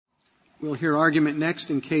We'll hear argument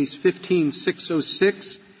next in Case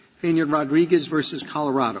 15-606, Pena-Rodriguez versus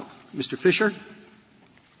Colorado. Mr. Fisher.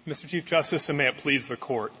 Mr. Chief Justice, and may it please the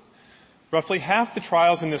Court. Roughly half the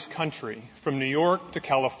trials in this country, from New York to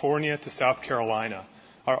California to South Carolina,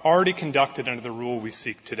 are already conducted under the rule we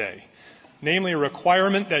seek today, namely a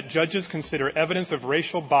requirement that judges consider evidence of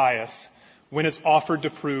racial bias when it's offered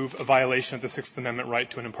to prove a violation of the Sixth Amendment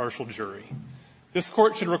right to an impartial jury. This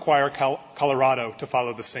Court should require Colorado to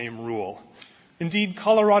follow the same rule. Indeed,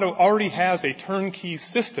 Colorado already has a turnkey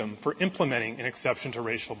system for implementing an exception to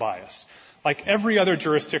racial bias. Like every other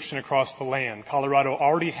jurisdiction across the land, Colorado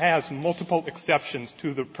already has multiple exceptions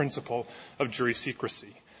to the principle of jury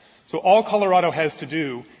secrecy. So all Colorado has to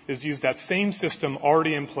do is use that same system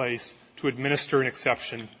already in place to administer an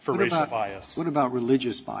exception for racial bias. What about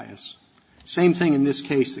religious bias? Same thing in this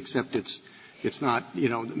case, except it's not,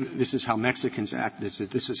 this is how Mexicans act,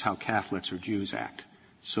 this is how Catholics or Jews act.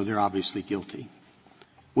 So they're obviously guilty.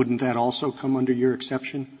 Wouldn't that also come under your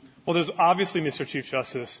exception? Well, there's obviously, Mr. Chief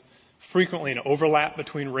Justice, frequently an overlap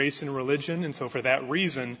between race and religion, and so for that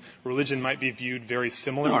reason, religion might be viewed very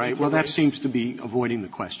similarly. All right. Well, that seems to be avoiding the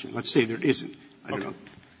question. Let's say there isn't. I don't know.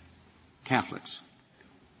 Catholics.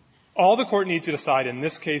 All the Court needs to decide in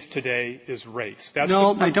this case today is race. I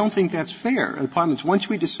don't think that's fair. The problem is once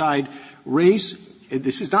we decide race,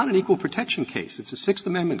 this is not an equal protection case. It's a Sixth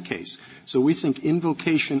Amendment case. So we think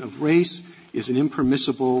invocation of race is an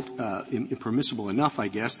impermissible enough, I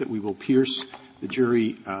guess, that we will pierce the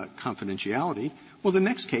jury confidentiality. Well, the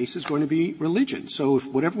next case is going to be religion. So if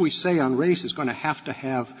whatever we say on race is going to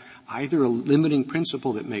have either a limiting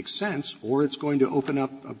principle that makes sense or it's going to open up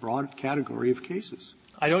a broad category of cases.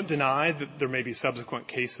 I don't deny that there may be subsequent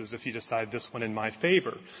cases if you decide this one in my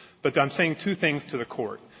favor. But I'm saying two things to the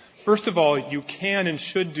Court. First of all, you can and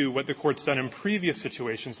should do what the Court's done in previous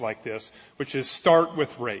situations like this, which is start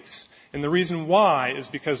with race. And the reason why is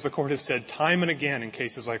because the Court has said time and again in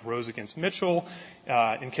cases like Rose against Mitchell,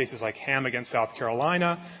 in cases like Ham against South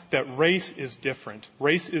Carolina, that race is different.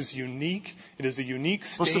 Race is unique. It is a unique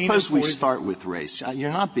stain. Well, suppose we start with race.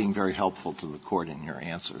 You're not being very helpful to the Court in your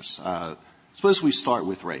answers. Suppose we start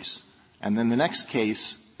with race, and then the next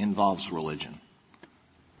case involves religion.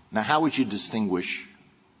 Now, how would you distinguish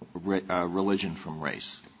religion from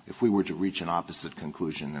race if we were to reach an opposite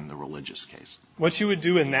conclusion in the religious case? What you would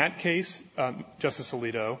do in that case, Justice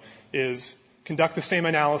Alito, is conduct the same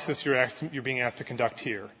analysis you're being asked to conduct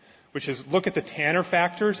here, which is look at the Tanner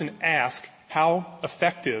factors and ask how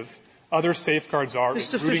effective other safeguards are in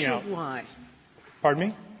rooting out. Why? Pardon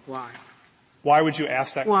me? Why? Why would you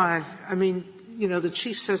ask that question? Why? I mean, the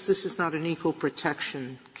Chief says this is not an equal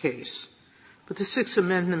protection case. But the Sixth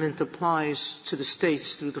Amendment applies to the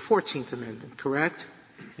states through the 14th Amendment, correct?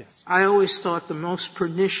 Yes. I always thought the most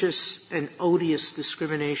pernicious and odious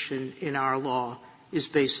discrimination in our law is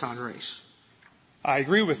based on race. I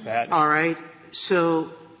agree with that. All right.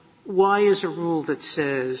 So why is a rule that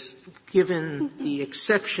says, given the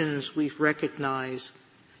exceptions we've recognized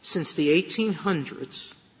since the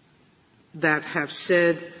 1800s that have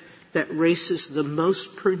said that race is the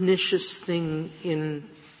most pernicious thing in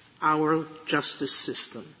our justice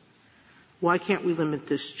system, why can't we limit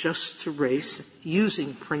this just to race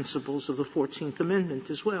using principles of the 14th Amendment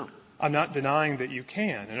as well? I'm not denying that you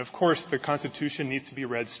can. And, of course, the Constitution needs to be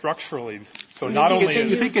read structurally. So not only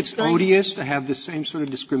you think it's odious to have the same sort of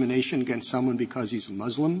discrimination against someone because he's a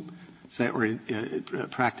Muslim or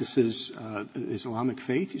practices Islamic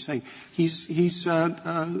faith? You're saying he's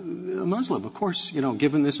a Muslim. Of course,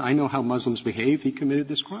 given this, I know how Muslims behave. He committed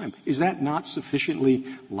this crime. Is that not sufficiently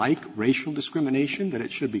like racial discrimination that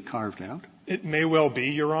it should be carved out? It may well be,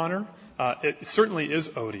 Your Honor. It certainly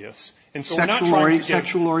is odious. And so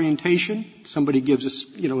sexual orientation. Somebody gives us,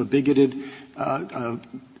 a bigoted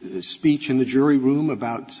speech in the jury room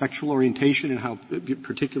about sexual orientation and how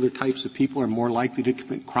particular types of people are more likely to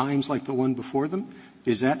commit crimes like the one before them.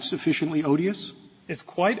 Is that sufficiently odious? It's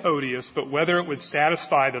quite odious, but whether it would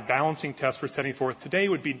satisfy the balancing test we're setting forth today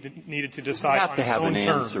would be needed to decide on its own terms. You have to have an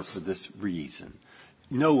answer for this reason.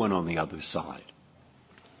 No one on the other side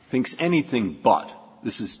thinks anything but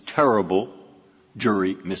this is terrible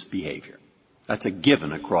jury misbehavior. That's a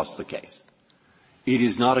given across the case. It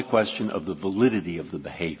is not a question of the validity of the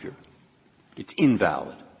behavior. It's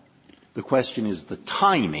invalid. The question is the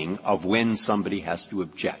timing of when somebody has to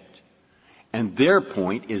object. And their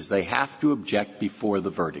point is they have to object before the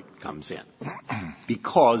verdict comes in.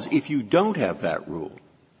 Because if you don't have that rule,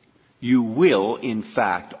 you will, in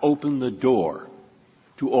fact, open the door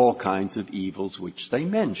to all kinds of evils which they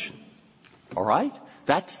mention. All right?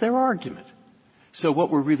 That's their argument. So what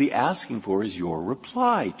we're really asking for is your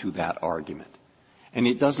reply to that argument. And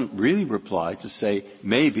it doesn't really reply to say,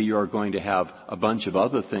 maybe you're going to have a bunch of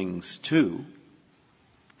other things too,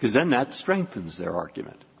 because then that strengthens their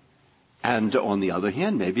argument. And on the other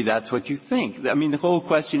hand, maybe that's what you think. I mean, the whole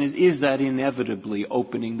question is that inevitably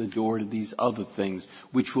opening the door to these other things,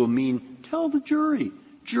 which will mean, tell the jury.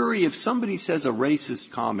 Jury, if somebody says a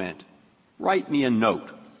racist comment, write me a note,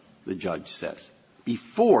 the judge says,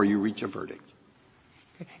 before you reach a verdict.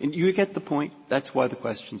 And you get the point. That's why the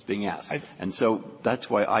question's being asked. And so that's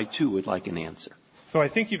why I, too, would like an answer. So I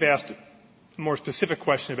think you've asked a more specific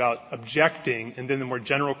question about objecting and then the more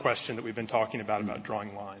general question that we've been talking about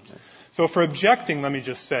drawing lines. So for objecting, let me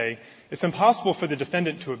just say, it's impossible for the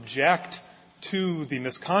defendant to object to the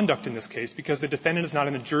misconduct in this case because the defendant is not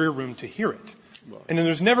in the jury room to hear it. And then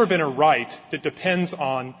there's never been a right that depends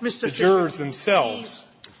on the jurors themselves.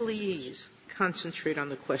 Please concentrate on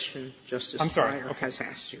the question Justice Breyer has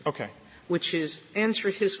asked you. Okay. Which is, answer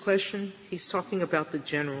his question. He's talking about the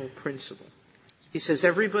general principle. He says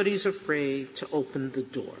everybody's afraid to open the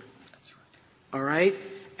door. That's right. All right?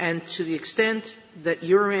 And to the extent that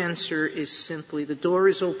your answer is simply the door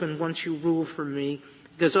is open once you rule for me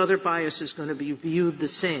because other bias is going to be viewed the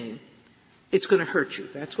same, it's going to hurt you.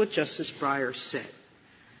 That's what Justice Breyer said.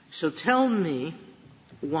 So tell me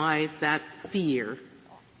why that fear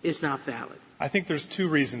is not valid. I think there's two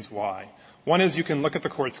reasons why. One is you can look at the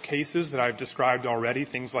Court's cases that I've described already,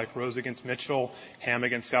 things like Rose against Mitchell, Ham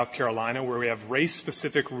against South Carolina, where we have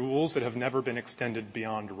race-specific rules that have never been extended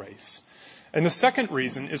beyond race. And the second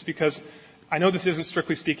reason is because I know this isn't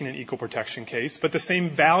strictly speaking an equal protection case, but the same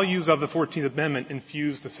values of the 14th Amendment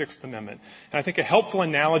infuse the 6th Amendment. And I think a helpful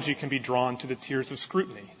analogy can be drawn to the tiers of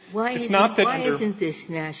scrutiny. Why isn't this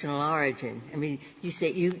national origin? I mean, you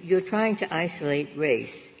say you're trying to isolate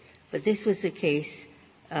race, but this was the case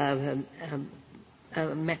of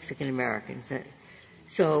Mexican Americans.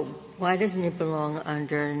 So why doesn't it belong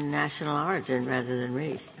under national origin rather than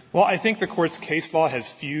race? Well, I think the Court's case law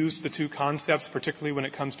has fused the two concepts, particularly when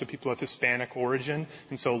it comes to people of Hispanic origin.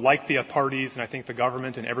 And so like the parties, and I think the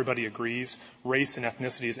government and everybody agrees, race and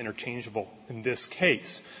ethnicity is interchangeable in this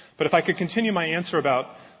case. But if I could continue my answer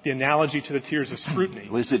about the analogy to the tiers of scrutiny.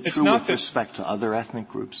 Was it true with respect to other ethnic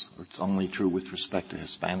groups, or it's only true with respect to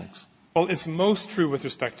Hispanics? Well, it's most true with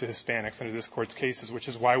respect to Hispanics under this Court's cases, which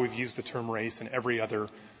is why we've used the term race, and every other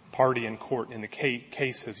party in court in the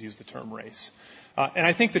case has used the term race. And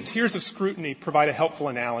I think the tiers of scrutiny provide a helpful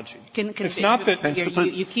analogy. It's not that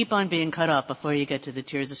you keep on being cut off before you get to the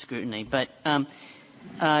tiers of scrutiny, but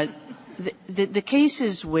the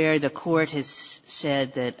cases where the Court has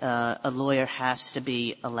said that a lawyer has to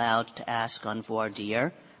be allowed to ask on voir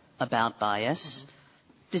dire about bias,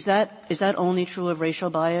 is that only true of racial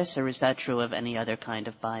bias, or is that true of any other kind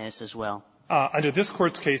of bias as well? Under this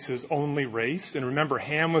Court's cases, only race. And remember,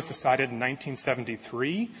 Ham was decided in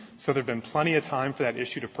 1973, so there have been plenty of time for that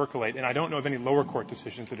issue to percolate. And I don't know of any lower court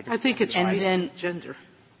decisions that have I think it's race and gender.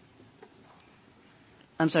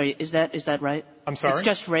 I'm sorry, is that right? I'm sorry? It's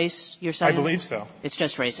just race, you're saying? I believe so. It's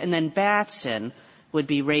just race. And then Batson would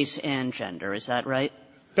be race and gender, is that right?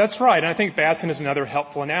 That's right. And I think Batson is another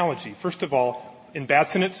helpful analogy. First of all, in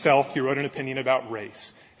Batson itself, he wrote an opinion about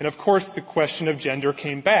race. And of course, the question of gender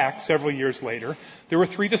came back several years later. There were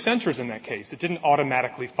 3 dissenters in that case. It didn't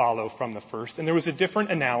automatically follow from the first. And there was a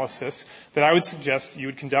different analysis that I would suggest you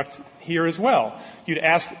would conduct here as well. You'd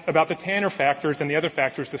ask about the Tanner factors and the other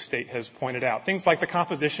factors the State has pointed out. Things like the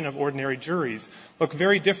composition of ordinary juries look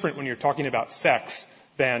very different when you're talking about sex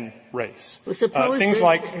than race. Well, suppose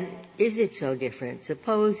is it so different?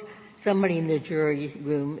 Suppose somebody in the jury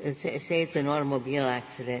room, say it's an automobile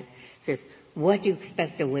accident, says, what do you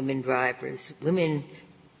expect of women drivers? Women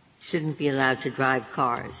shouldn't be allowed to drive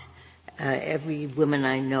cars. Every woman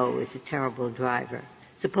I know is a terrible driver.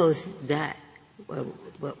 Suppose that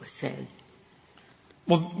what was said.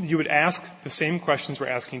 Well, you would ask the same questions we're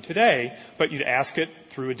asking today, but you'd ask it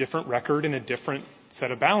through a different record and a different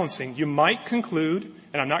set of balancing. You might conclude,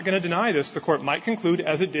 and I'm not going to deny this, the Court might conclude,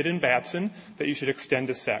 as it did in Batson, that you should extend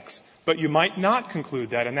to sex. But you might not conclude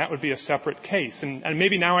that, and that would be a separate case. And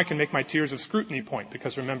maybe now I can make my tiers of scrutiny point,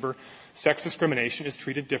 because remember, sex discrimination is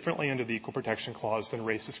treated differently under the Equal Protection Clause than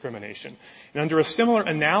race discrimination. And under a similar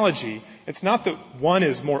analogy, it's not that one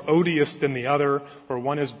is more odious than the other, or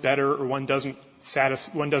one is better, or one doesn't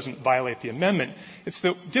violate the amendment. It's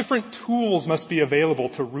that different tools must be available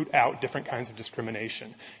to root out different kinds of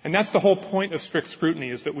discrimination. And that's the whole point of strict scrutiny,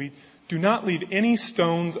 is that we do not leave any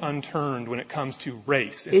stones unturned when it comes to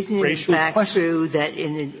race. Isn't it in fact true that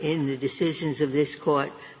in the decisions of this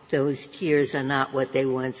Court, those tiers are not what they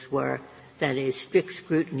once were? That is, strict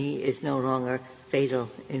scrutiny is no longer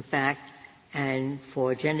fatal. In fact, and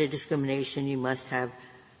for gender discrimination, you must have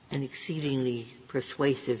an exceedingly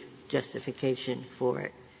persuasive justification for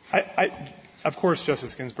it. Of course,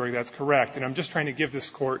 Justice Ginsburg, that's correct. And I'm just trying to give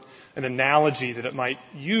this Court an analogy that it might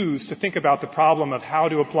use to think about the problem of how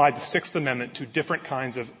to apply the Sixth Amendment to different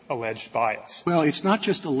kinds of alleged bias. Well, it's not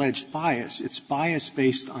just alleged bias. It's bias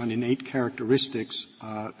based on innate characteristics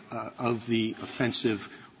of the offensive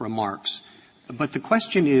remarks. But the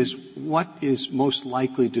question is, what is most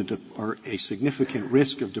likely or a significant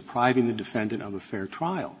risk of depriving the defendant of a fair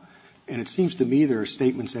trial? And it seems to me there are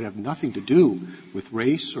statements that have nothing to do with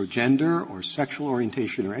race or gender or sexual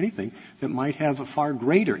orientation or anything that might have a far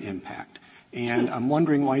greater impact. And I'm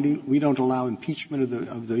wondering why we don't allow impeachment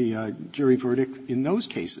of the jury verdict in those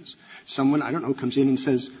cases. Someone, I don't know, comes in and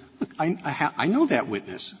says, look, I know that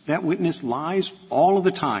witness. That witness lies all of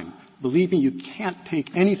the time. Believe me, you can't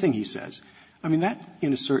take anything he says. I mean, that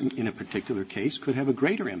in a particular case could have a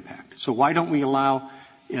greater impact. So why don't we allow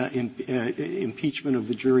impeachment of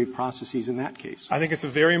the jury processes in that case? I think it's a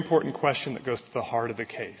very important question that goes to the heart of the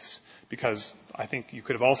case, because I think you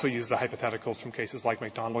could have also used the hypotheticals from cases like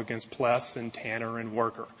McDonald against Pless and Tanner and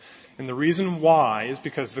Worker. And the reason why is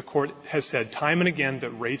because the Court has said time and again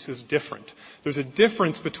that race is different. There's a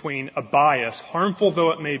difference between a bias, harmful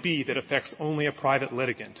though it may be, that affects only a private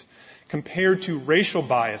litigant, compared to racial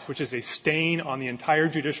bias, which is a stain on the entire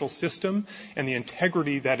judicial system and the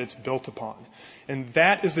integrity that it's built upon. And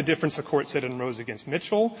that is the difference the Court said in Rose against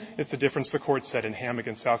Mitchell. It's the difference the Court said in Ham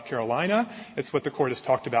against South Carolina. It's what the Court has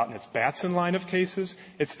talked about in its Batson line of cases.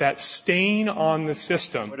 It's that stain on the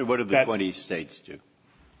system. What do the 20 states do?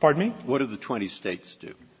 Pardon me? What do the 20 states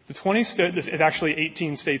do? The 20 states is actually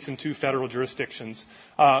 18 states and 2 federal jurisdictions.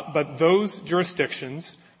 But those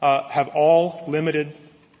jurisdictions have all limited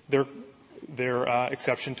their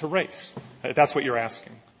exception to race. That's what you're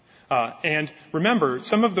asking. And remember,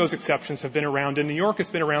 some of those exceptions have been around. In New York, it's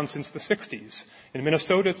been around since the 60s. In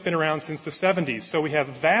Minnesota, it's been around since the 70s. So we have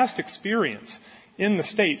vast experience in the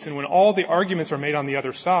states. And when all the arguments are made on the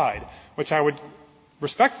other side, which I would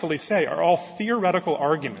respectfully say are all theoretical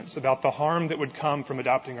arguments about the harm that would come from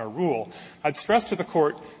adopting our rule, I'd stress to the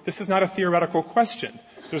Court this is not a theoretical question.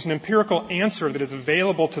 There's an empirical answer that is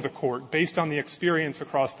available to the Court based on the experience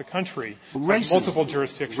across the country of multiple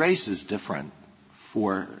jurisdictions. Race is different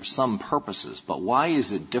for some purposes, but why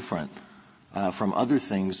is it different from other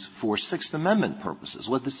things for Sixth Amendment purposes?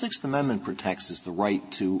 What the Sixth Amendment protects is the right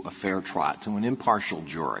to a fair trial, to an impartial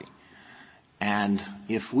jury. And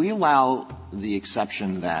if we allow the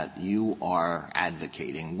exception that you are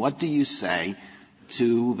advocating, what do you say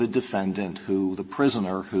to the defendant the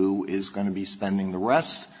prisoner who is going to be spending the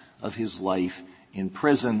rest of his life in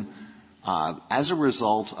prison as a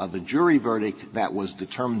result of a jury verdict that was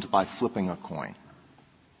determined by flipping a coin?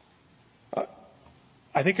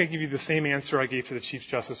 I think I give you the same answer I gave to the Chief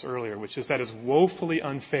Justice earlier, which is that is woefully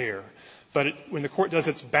unfair. But when the Court does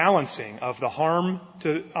its balancing of the harm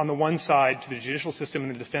on the one side to the judicial system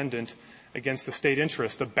and the defendant against the state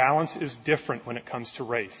interest, the balance is different when it comes to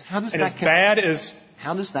race. How does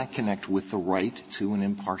that connect with the right to an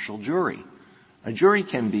impartial jury? A jury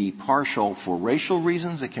can be partial for racial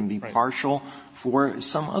reasons. It can be partial for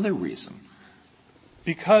some other reason.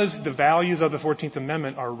 Because the values of the 14th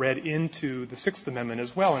Amendment are read into the Sixth Amendment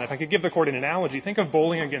as well. And if I could give the Court an analogy, think of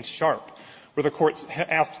Bowling against Sharp, where the Court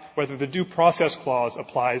asked whether the Due Process Clause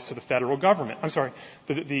applies to the federal government. I'm sorry,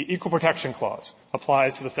 the Equal Protection Clause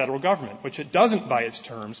applies to the federal government, which it doesn't by its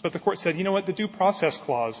terms. But the Court said, you know what, the Due Process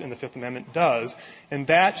Clause in the Fifth Amendment does, and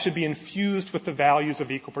that should be infused with the values of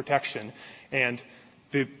equal protection. And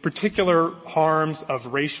the particular harms of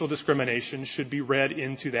racial discrimination should be read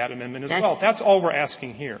into that amendment as well. That's all we're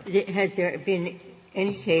asking here. Has there been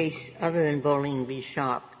any case other than Bowling v.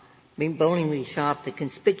 Sharp? I mean, Bowling v. Sharp, the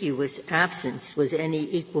conspicuous absence was any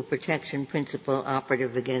equal protection principle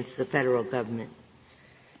operative against the federal government.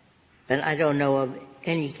 And I don't know of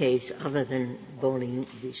any case other than Bowling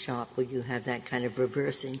v. Sharp where you have that kind of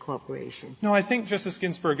reverse incorporation. No, I think, Justice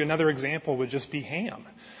Ginsburg, another example would just be Ham.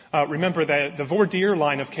 Remember that the voir dire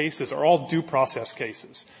line of cases are all due process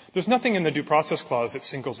cases. There's nothing in the Due Process Clause that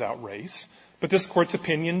singles out race, but this Court's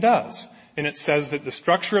opinion does. And it says that the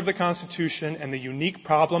structure of the Constitution and the unique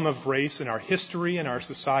problem of race in our history and our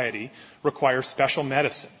society require special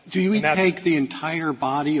medicine. Do we take the entire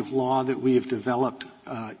body of law that we have developed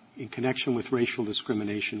in connection with racial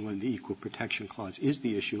discrimination when the Equal Protection Clause is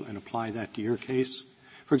the issue and apply that to your case?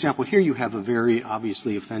 For example, here you have a very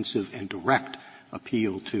obviously offensive and direct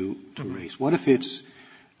appeal to race. What if it's,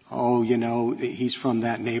 he's from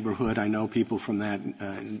that neighborhood. I know people from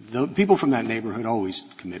that, people from that neighborhood always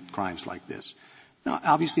commit crimes like this. Now,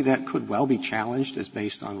 obviously, that could well be challenged as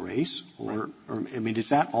based on race, or I mean, does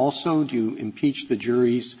that also, do you impeach the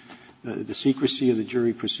jury's, the secrecy of the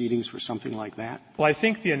jury proceedings for something like that? Well, I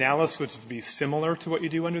think the analysis would be similar to what you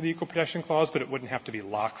do under the Equal Protection Clause, but it wouldn't have to be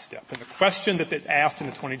lockstep. And the question that is asked in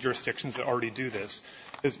the 20 jurisdictions that already do this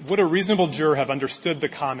is, would a reasonable juror have understood the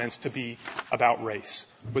comments to be about race?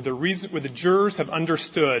 Would the jurors have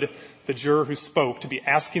understood the juror who spoke to be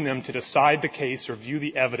asking them to decide the case or view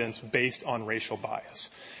the evidence based on racial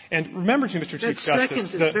bias? And remember, Mr. Chief Justice, that second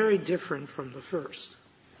is very different from the first.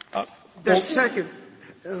 That second.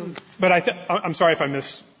 But I'm sorry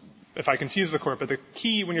if I confuse the court, but the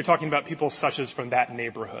key when you're talking about people such as from that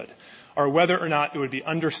neighborhood are whether or not it would be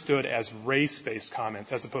understood as race-based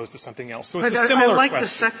comments as opposed to something else. So it's a similar I like question. the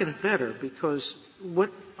second better because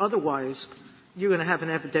otherwise you're going to have an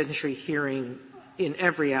evidentiary hearing in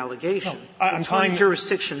every allegation. No, 20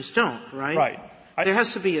 jurisdictions don't, right? Right. There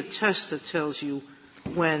has to be a test that tells you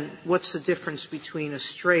what's the difference between a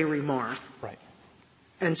stray remark right.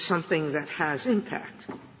 and something that has impact.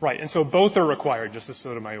 Right. And so both are required, Justice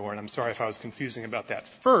Sotomayor, and I'm sorry if I was confusing about that.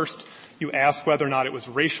 First, you ask whether or not it was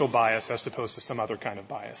racial bias as opposed to some other kind of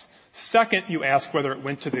bias. Second, you ask whether it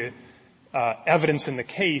went to the evidence in the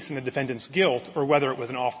case and the defendant's guilt or whether it was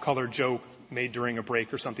an off-color joke made during a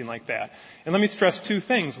break or something like that. And let me stress two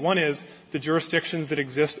things. One is the jurisdictions that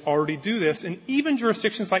exist already do this, and even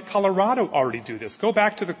jurisdictions like Colorado already do this. Go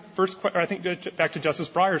back to the back to Justice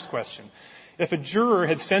Breyer's question. If a juror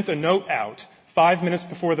had sent a note out 5 minutes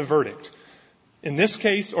before the verdict, in this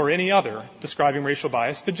case or any other describing racial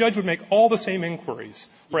bias, the judge would make all the same inquiries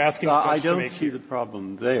we're asking the judge to make. I don't see the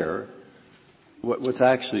problem there. What's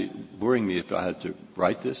actually worrying me, if I had to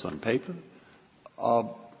write this on paper,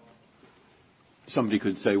 somebody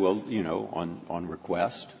could say, well, you know, on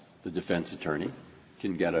request, the defense attorney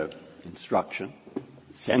can get an instruction.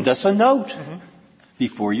 Send us a note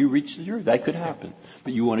before you reach the jury. That could happen.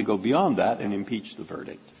 But you want to go beyond that and impeach the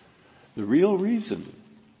verdict. The real reason,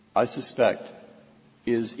 I suspect,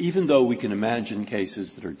 is even though we can imagine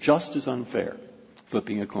cases that are just as unfair,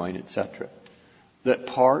 flipping a coin, etc., that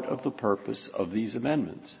part of the purpose of these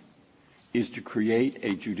amendments is to create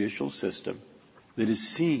a judicial system that is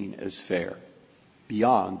seen as fair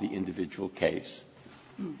beyond the individual case.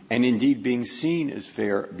 And indeed, being seen as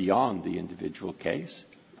fair beyond the individual case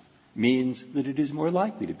means that it is more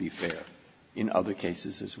likely to be fair in other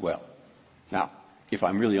cases as well. Now, if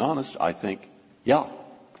I'm really honest, I think, yeah,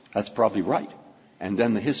 that's probably right. And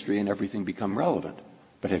then the history and everything become relevant.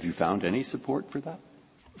 But have you found any support for that?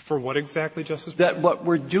 For what exactly, Justice Breyer? That what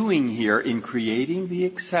we're doing here in creating the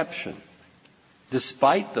exception,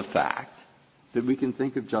 despite the fact that we can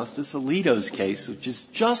think of Justice Alito's case, which is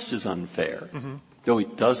just as unfair, though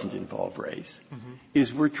it doesn't involve race,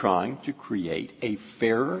 is we're trying to create a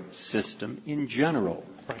fairer system in general,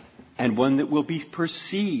 and one that will be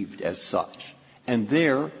perceived as such. And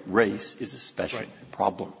there, race is a special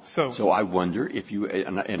problem. So I wonder if you,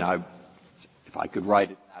 if I could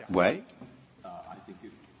write it that way, I think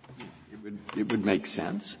it would make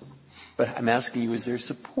sense. But I'm asking you, is there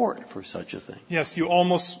support for such a thing? Yes, you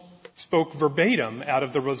almost spoke verbatim out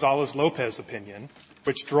of the Rosales-Lopez opinion,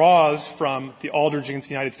 which draws from the Aldridge against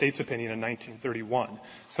the United States opinion in 1931.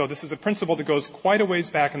 So this is a principle that goes quite a ways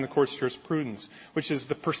back in the Court's jurisprudence, which is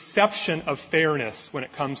the perception of fairness when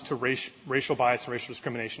it comes to racial bias and racial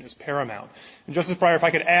discrimination is paramount. And Justice Breyer, if I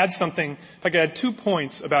could add 2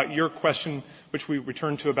 points about your question, which we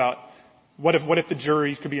returned to about what if the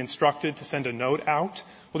jury could be instructed to send a note out?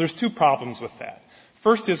 Well, there's 2 problems with that.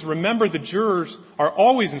 First is, remember, the jurors are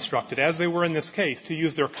always instructed, as they were in this case, to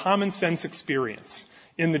use their common sense experience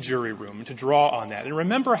in the jury room and to draw on that. And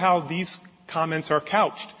remember how these comments are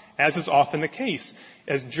couched, as is often the case,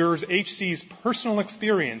 as jurors HC's personal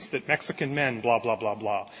experience that Mexican men, blah, blah, blah,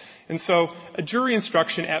 blah. And so a jury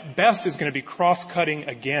instruction at best is going to be cross-cutting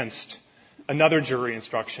against another jury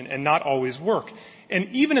instruction and not always work. And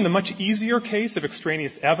even in the much easier case of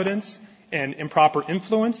extraneous evidence and improper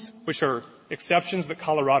influence, which are exceptions that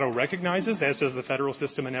Colorado recognizes, as does the federal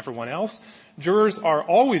system and everyone else, jurors are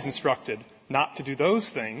always instructed not to do those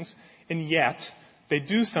things, and yet they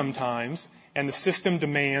do sometimes, and the system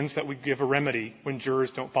demands that we give a remedy when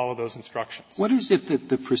jurors don't follow those instructions. What is it that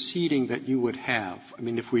the proceeding that you would have? I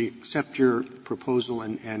mean, if we accept your proposal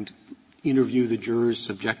and interview the jurors,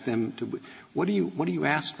 subject them to what do you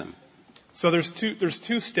ask them? So there's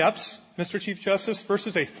two steps, Mr. Chief Justice. First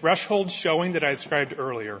is a threshold showing that I described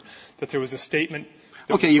earlier, that there was a statement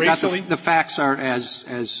that okay, you've got the facts are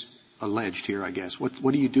as alleged here, I guess.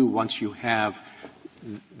 What do you do once you have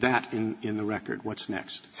that in the record, what's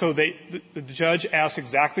next? So the judge asks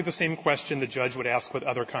exactly the same question the judge would ask with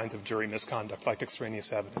other kinds of jury misconduct, like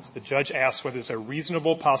extraneous evidence. The judge asks whether there's a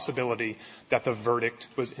reasonable possibility that the verdict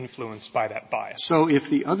was influenced by that bias. So if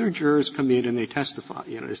the other jurors come in and they testify,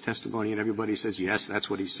 there's testimony and everybody says, yes, that's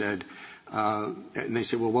what he said, and they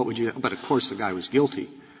say, well, what would you, but of course the guy was guilty,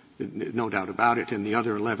 no doubt about it, and the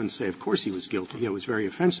other 11 say, of course he was guilty. It was very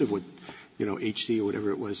offensive what, HC or whatever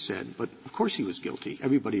it was said, but of course he was guilty.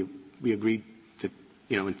 We agreed that,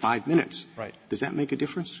 in 5 minutes. Right. Does that make a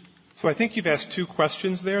difference? So I think you've asked two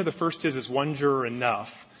questions there. The first is one juror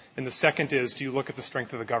enough? And the second is, do you look at the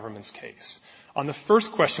strength of the government's case? On the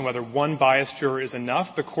first question, whether one biased juror is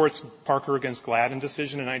enough, the Court's Parker against Gladden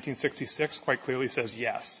decision in 1966 quite clearly says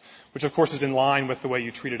yes, which of course is in line with the way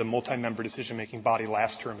you treated a multi-member decision-making body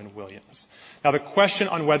last term in Williams. Now, the question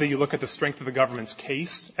on whether you look at the strength of the government's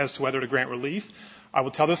case as to whether to grant relief, I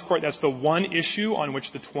will tell this Court that's the one issue on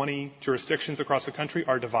which the 20 jurisdictions across the country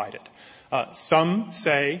are divided. Some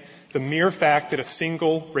say the mere fact that a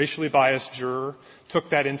single racially biased juror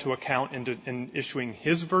took that into account in issuing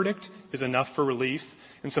his verdict is enough for relief.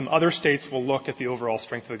 And some other states will look at the overall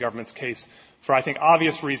strength of the government's case. For, I think,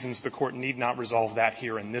 obvious reasons, the Court need not resolve that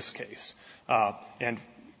here in this case. And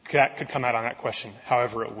that could come out on that question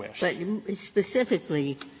however it wished. But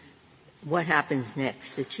specifically, what happens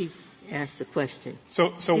next? The Chief asked the question.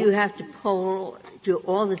 So do you have to poll, do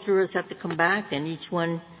all the jurors have to come back and each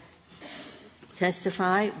one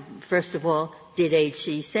testify? First of all, did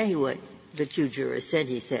H.C. say what the two jurors said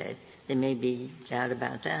he said? There may be doubt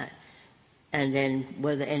about that. And then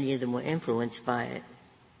whether any of them were influenced by it.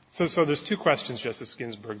 So there's two questions, Justice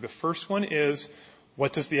Ginsburg. The first one is,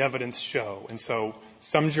 what does the evidence show? And so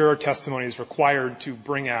some juror testimony is required to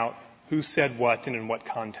bring out who said what and in what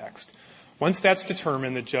context. Once that's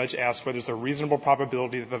determined, the judge asks whether there's a reasonable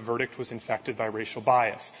probability that the verdict was infected by racial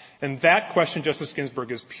bias. And that question, Justice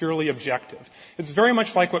Ginsburg, is purely objective. It's very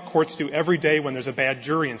much like what courts do every day when there's a bad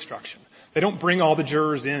jury instruction. They don't bring all the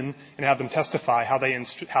jurors in and have them testify how they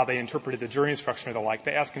interpreted the jury instruction or the like.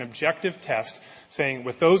 They ask an objective test saying,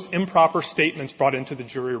 with those improper statements brought into the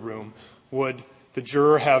jury room, would the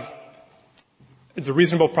juror have – it's a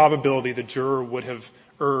reasonable probability the juror would have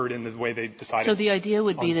erred in the way they decided. So the idea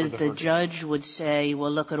would be that the judge would say,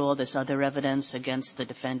 well, look at all this other evidence against the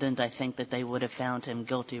defendant. I think that they would have found him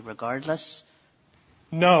guilty regardless.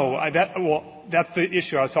 No. That's the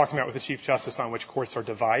issue I was talking about with the Chief Justice on which courts are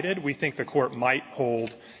divided. We think the Court might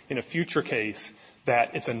hold in a future case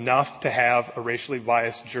that it's enough to have a racially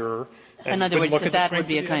biased juror. In other words, that would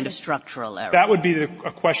be a kind of structural error. That would be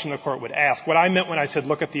a question the Court would ask. What I meant when I said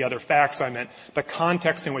look at the other facts, I meant the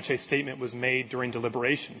context in which a statement was made during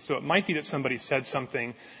deliberation. So it might be that somebody said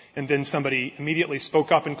something and then somebody immediately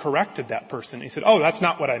spoke up and corrected that person. He said, oh, that's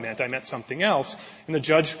not what I meant something else. And the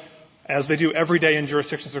judge, as they do every day in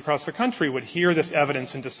jurisdictions across the country, would hear this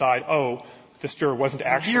evidence and decide, oh, this juror wasn't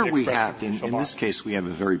actually expressing in this case, we have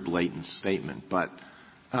a very blatant statement. But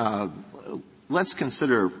let's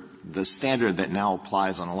consider the standard that now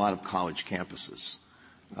applies on a lot of college campuses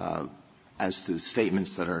as to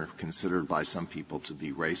statements that are considered by some people to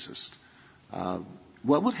be racist.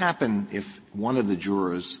 What would happen if one of the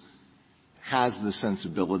jurors has the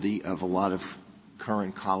sensibility of a lot of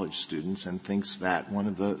current college students and thinks that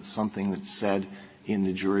something that's said in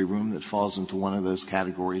the jury room that falls into one of those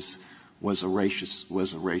categories was a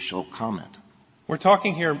racial comment? We're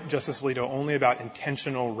talking here, Justice Alito, only about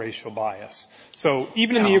intentional racial bias. So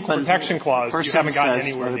even in the Equal Protection Clause, you haven't gotten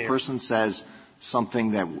anywhere near. The person says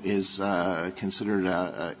something that is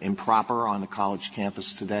considered improper on a college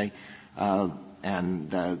campus today,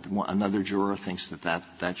 and another juror thinks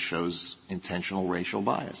that shows intentional racial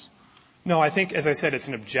bias. No, I think, as I said, it's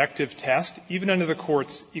an objective test. Even under the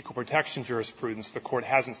Court's equal protection jurisprudence, the Court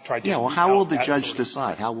hasn't tried to. Yeah, well, how will the judge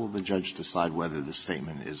decide? How will the judge decide whether the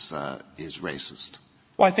statement is racist?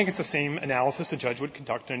 Well, I think it's the same analysis the judge would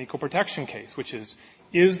conduct in an equal protection case, which is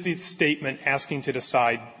the statement asking to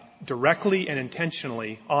decide directly and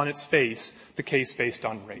intentionally on its face the case based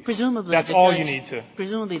on race? Presumably, that's all you need to.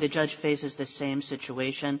 Presumably, the judge faces the same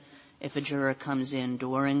situation if a juror comes in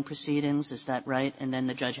during proceedings, is that right? And then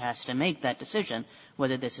the judge has to make that decision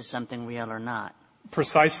whether this is something real or not.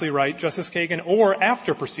 Precisely right, Justice Kagan, or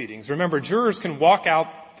after proceedings. Remember, jurors can walk out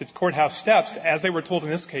the courthouse steps, as they were told in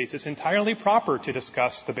this case. It's entirely proper to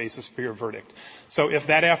discuss the basis for your verdict. So if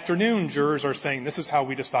that afternoon jurors are saying this is how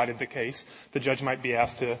we decided the case, the judge might be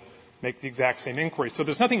asked to make the exact same inquiry. So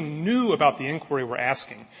there's nothing new about the inquiry we're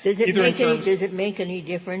asking. Does it make any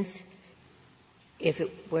difference if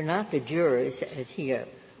it were not the jurors as here,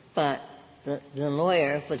 but the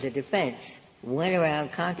lawyer for the defense went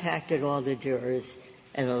around, contacted all the jurors,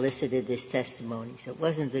 and elicited this testimony. So it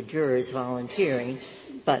wasn't the jurors volunteering,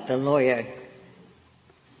 but the lawyer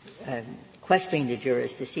questioning the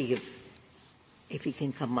jurors to see if he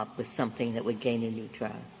can come up with something that would gain a new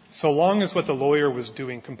trial. So long as what the lawyer was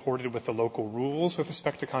doing comported with the local rules with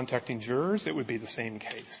respect to contacting jurors, it would be the same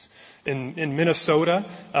case. In Minnesota,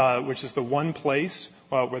 which is the one place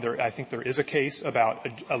where I think there is a case about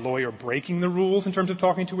a lawyer breaking the rules in terms of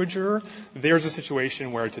talking to a juror, there's a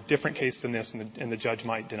situation where it's a different case than this, and the judge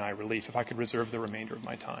might deny relief. If I could reserve the remainder of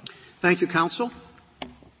my time. Thank you, counsel.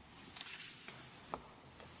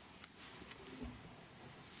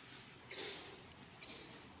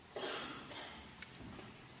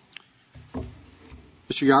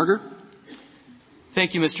 Mr. Yarger.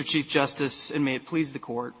 Thank you, Mr. Chief Justice, and may it please the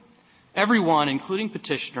Court. Everyone, including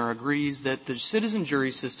Petitioner, agrees that the citizen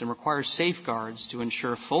jury system requires safeguards to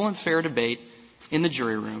ensure full and fair debate in the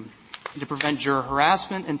jury room and to prevent juror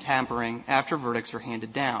harassment and tampering after verdicts are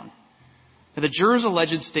handed down. Now, the jurors'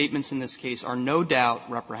 alleged statements in this case are no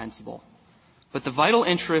doubt reprehensible, but the vital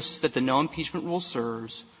interests that the no-impeachment rule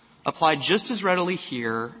serves apply just as readily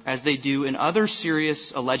here as they do in other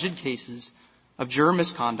serious alleged cases of juror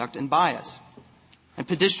misconduct and bias. And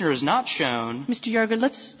Petitioner has not shown. Mr. Yarger,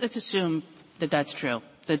 let's assume that that's true,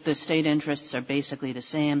 that the state interests are basically the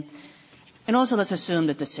same. And also let's assume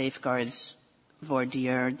that the safeguards voir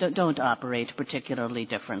dire don't operate particularly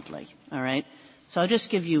differently. All right? So I'll just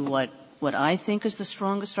give you what I think is the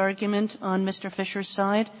strongest argument on Mr. Fisher's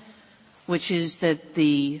side, which is that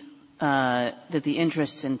the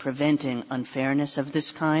interests in preventing unfairness of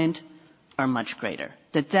this kind are much greater.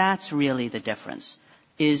 That's really the difference,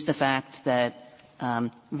 is the fact that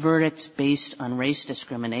verdicts based on race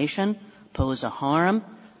discrimination pose a harm,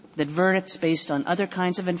 that verdicts based on other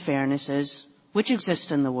kinds of unfairnesses, which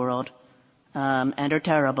exist in the world and are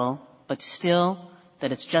terrible, but still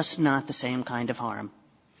that it's just not the same kind of harm.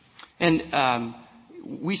 And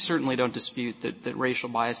we certainly don't dispute that racial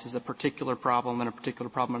bias is a particular problem and a particular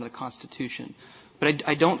problem under the Constitution. But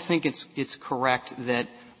I don't think it's correct that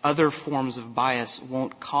other forms of bias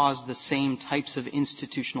won't cause the same types of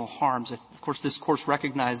institutional harms. Of course, this Court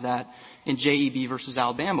recognized that in JEB versus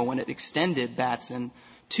Alabama when it extended Batson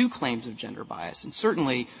to claims of gender bias. And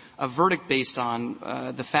certainly a verdict based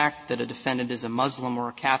on the fact that a defendant is a Muslim or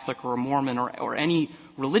a Catholic or a Mormon or any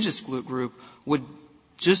religious group would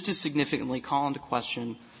just as significantly call into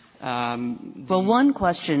question. Well, one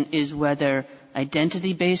question is whether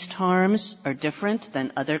identity-based harms are different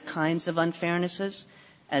than other kinds of unfairnesses,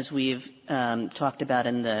 as we've talked about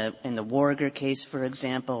in the Warger case, for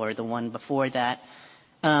example, or the one before that.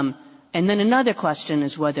 And then another question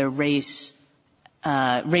is whether racial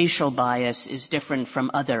bias is different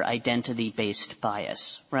from other identity-based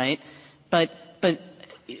bias, right? But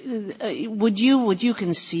would you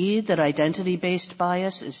concede that identity-based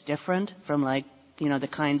bias is different from, like, the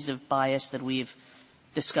kinds of bias that we've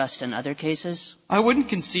discussed in other cases? I wouldn't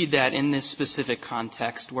concede that in this specific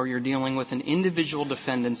context where you're dealing with an individual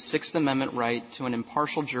defendant's Sixth Amendment right to an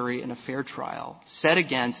impartial jury in a fair trial set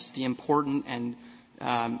against the important and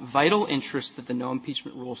vital interest that the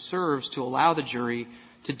no-impeachment rule serves to allow the jury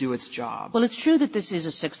to do its job. Well, it's true that this is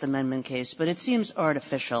a Sixth Amendment case, but it seems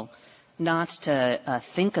artificial not to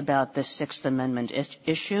think about this Sixth Amendment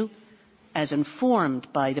issue as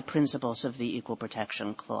informed by the principles of the Equal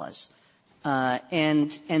Protection Clause.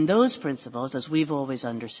 And those principles, as we've always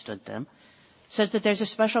understood them, says that there's a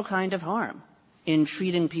special kind of harm in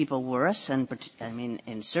treating people worse and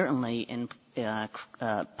certainly in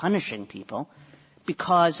punishing people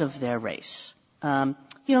because of their race.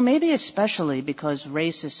 Maybe especially because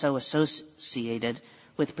race is so associated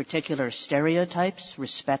with particular stereotypes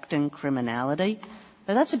respecting criminality.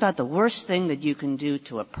 Now, that's about the worst thing that you can do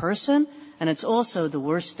to a person, and it's also the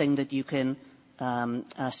worst thing that you can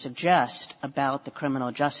suggest about the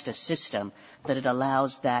criminal justice system, that it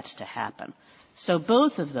allows that to happen. So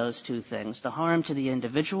both of those two things, the harm to the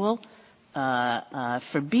individual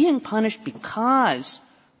for being punished because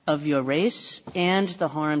of your race and the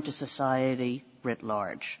harm to society writ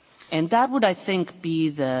large. And that would, I think, be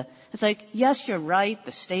it's like, yes, you're right,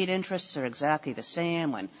 the state interests are exactly the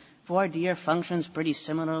same when voir dire functions pretty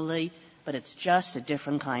similarly, but it's just a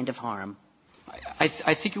different kind of harm. I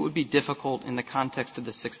think it would be difficult in the context of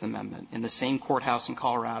the Sixth Amendment, in the same courthouse in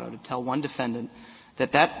Colorado, to tell one defendant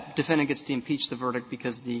that defendant gets to impeach the verdict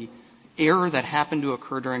because the error that happened to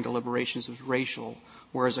occur during deliberations was racial,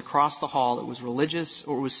 whereas across the hall it was religious,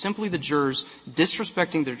 or it was simply the jurors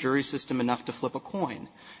disrespecting their jury system enough to flip a coin.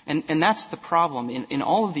 And that's the problem. In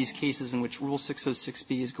all of these cases in which Rule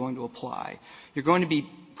 606B is going to apply, you're going to be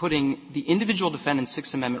putting the individual defendant's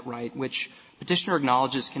Sixth Amendment right, which Petitioner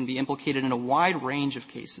acknowledges can be implicated in a wide range of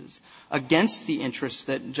cases against the interests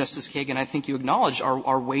that, Justice Kagan, I think you acknowledge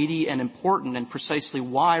are weighty and important, and precisely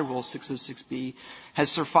why Rule 606B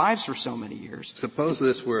has survived for so many years. Suppose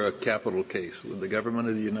this were a capital case. Would the government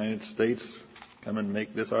of the United States come and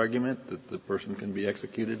make this argument that the person can be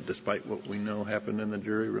executed despite what we know happened in the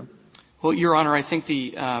jury room? Well, Your Honor, I think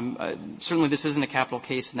certainly this isn't a capital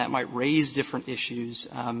case, and that might raise different issues.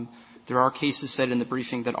 There are cases said in the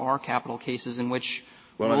briefing that are capital cases in which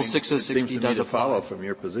Rule 606B does apply. Follow from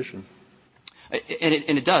your position.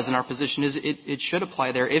 And it does, and our position is it should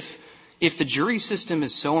apply there. If the jury system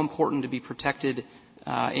is so important to be protected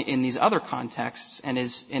in these other contexts, and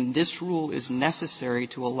this rule is necessary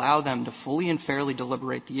to allow them to fully and fairly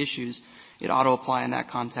deliberate the issues, it ought to apply in that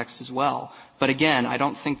context as well. But again, I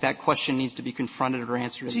don't think that question needs to be confronted or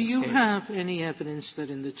answered in this case. Do you have any evidence that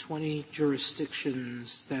in the 20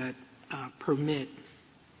 jurisdictions that permit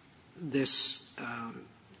this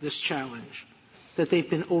challenge, that they've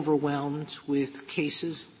been overwhelmed with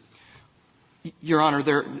cases? Your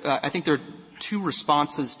Honor, I think there are two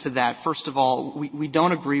responses to that. First of all, we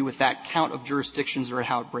don't agree with that count of jurisdictions or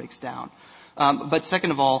how it breaks down. But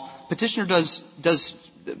second of all, Petitioner does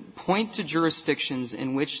point to jurisdictions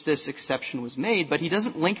in which this exception was made, but he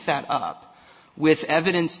doesn't link that up with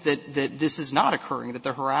evidence that this is not occurring, that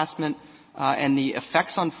the harassment and the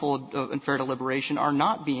effects on full and fair deliberation are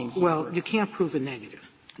not being heard. Well, you can't prove a negative.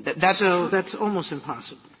 That's that's almost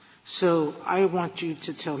impossible. So I want you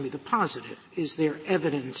to tell me the positive. Is there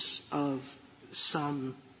evidence of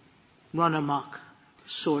some run-amok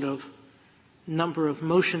sort of number of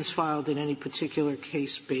motions filed in any particular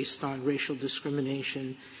case based on racial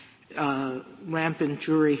discrimination, rampant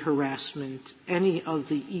jury harassment, any of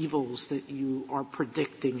the evils that you are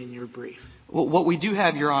predicting in your brief? Well, what we do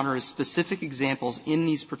have, Your Honor, is specific examples in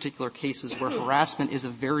these particular cases where harassment is a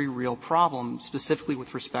very real problem, specifically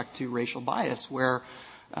with respect to racial bias, where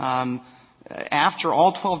after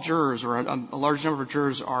all 12 jurors or a large number of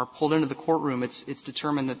jurors are pulled into the courtroom, it's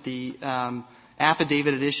determined that the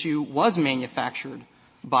affidavit at issue was manufactured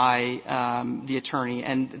by the attorney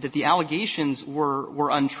and that the allegations were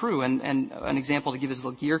untrue. And an example to give is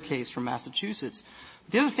the Gear case from Massachusetts.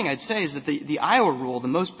 The other thing I'd say is that the Iowa rule, the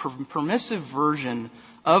most permissive version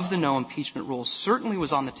of the no-impeachment rule, certainly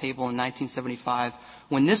was on the table in 1975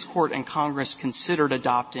 when this Court and Congress considered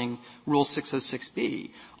adopting Rule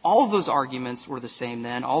 606B. All of those arguments were the same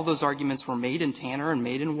then. All of those arguments were made in Tanner and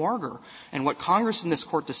made in Warger. And what Congress and this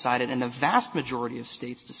Court decided, and the vast majority of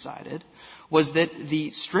states decided, was that the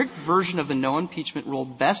strict version of the no-impeachment rule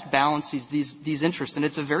best balances these interests. And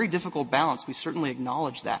it's a very difficult balance. We certainly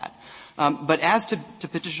acknowledge that. But as to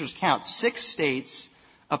Petitioner's count, 6 states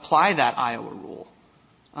apply that Iowa rule.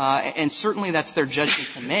 And certainly that's their judgment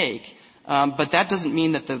to make. But that doesn't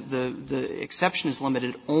mean that the exception is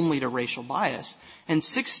limited only to racial bias. And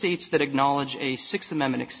 6 states that acknowledge a Sixth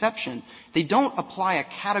Amendment exception, they don't apply a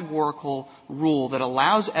categorical rule that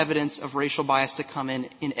allows evidence of racial bias to come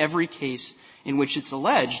in every case in which it's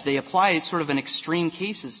alleged. They apply sort of an extreme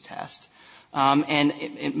cases test.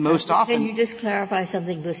 And most often — Can you just clarify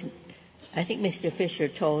something? I think Mr. Fisher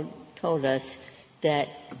told us that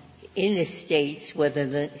in the states,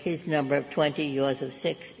 whether his number of 20, yours of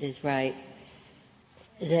 6 is right,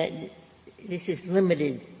 that this is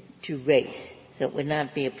limited to race, so it would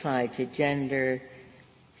not be applied to gender,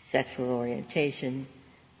 sexual orientation,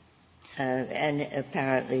 and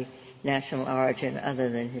apparently national origin other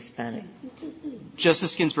than Hispanic.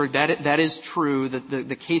 Justice Ginsburg, that is true, that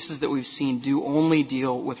the cases that we've seen do only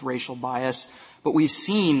deal with racial bias, but we've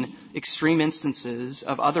seen extreme instances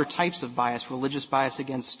of other types of bias, religious bias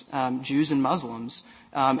against Jews and Muslims,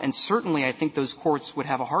 and certainly I think those courts would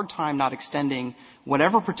have a hard time not extending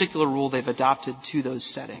whatever particular rule they've adopted to those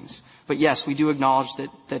settings. But yes, we do acknowledge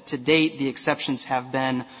that to date the exceptions have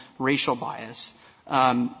been racial bias.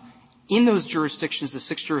 In those jurisdictions, the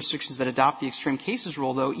 6 jurisdictions that adopt the extreme cases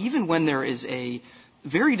rule, though, even when there is a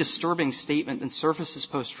very disturbing statement and surfaces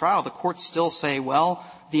post-trial, the courts still say, well,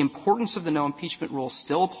 the importance of the no-impeachment rule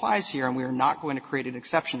still applies here, and we are not going to create an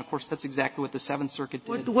exception. Of course, that's exactly what the Seventh Circuit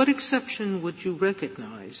did. What exception would you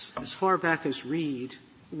recognize? As far back as Reed,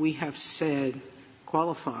 we have said,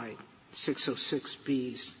 qualified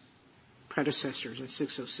 606B's predecessors in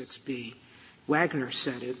 606B. Wagner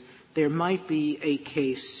said it. There might be a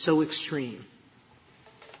case so extreme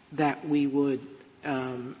that we would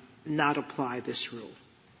not apply this rule.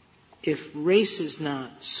 If race is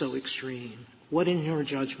not so extreme, what in your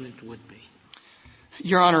judgment would be?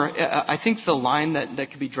 Your Honor, I think the line that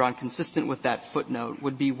could be drawn consistent with that footnote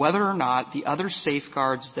would be whether or not the other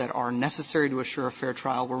safeguards that are necessary to assure a fair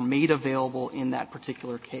trial were made available in that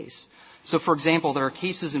particular case. So, for example, there are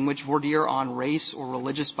cases in which voir dire on race or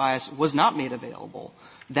religious bias was not made available.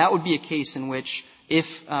 That would be a case in which,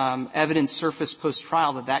 if evidence surfaced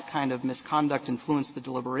post-trial that kind of misconduct influenced the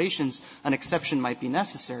deliberations, an exception might be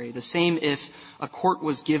necessary. The same if a court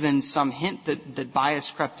was given some hint that bias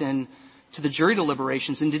crept in to the jury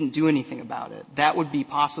deliberations and didn't do anything about it. That would be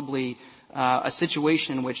possibly a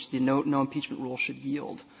situation in which the no impeachment rule should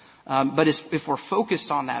yield. But if we're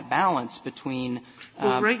focused on that balance between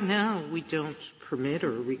well, right now we don't permit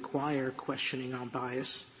or require questioning on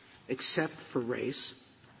bias except for race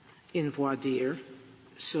in voir dire.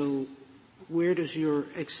 So where does your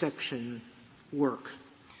exception work?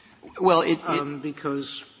 Well,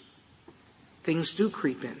 because things do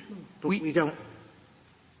creep in, but we don't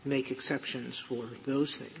make exceptions for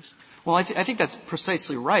those things. Well, I think that's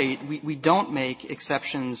precisely right. We don't make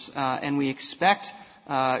exceptions, and we expect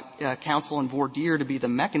counsel and voir dire to be the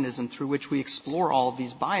mechanism through which we explore all of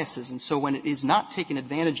these biases. And so when it is not taken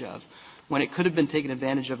advantage of, when it could have been taken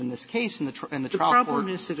advantage of in this case in the trial court. The problem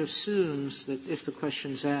is it assumes that if the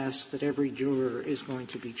question's asked that every juror is going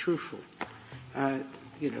to be truthful.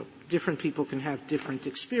 Different people can have different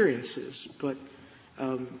experiences, but,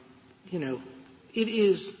 it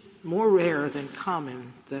is more rare than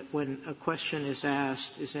common that when a question is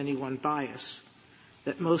asked, is anyone biased,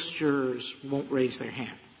 that most jurors won't raise their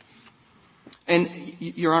hand. And,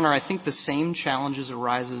 Your Honor, I think the same challenges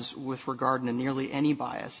arises with regard to nearly any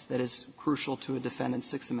bias that is crucial to a defendant's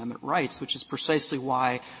Sixth Amendment rights, which is precisely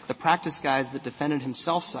why the practice guides that defendant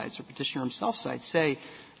himself cites or petitioner himself cites say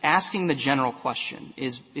asking the general question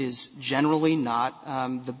is generally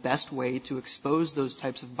not the best way to expose those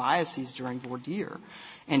types of biases during voir dire.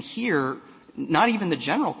 And here, not even the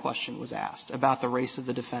general question was asked about the race of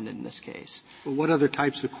the defendant in this case. Well, what other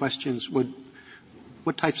types of questions would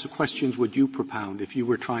you propound if you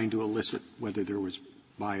were trying to elicit whether there was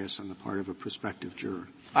bias on the part of a prospective juror?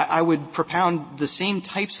 I would propound the same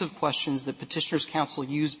types of questions that Petitioner's counsel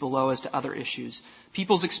used below as to other issues.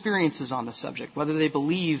 People's experiences on the subject, whether they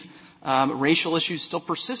believe racial issues still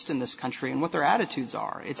persist in this country and what their attitudes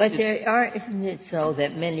are. Isn't it so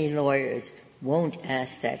that many lawyers won't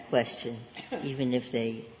ask that question, even if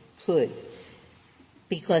they could?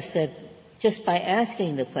 Because just by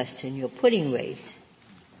asking the question, you're putting race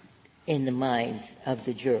in the minds of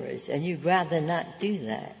the jurors, and you'd rather not do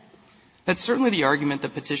that. That's certainly the argument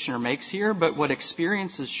that Petitioner makes here, but what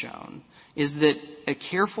experience has shown is that a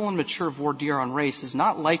careful and mature voir dire on race is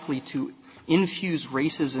not likely to infuse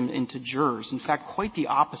racism into jurors. In fact, quite the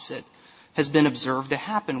opposite has been observed to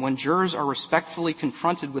happen. When jurors are respectfully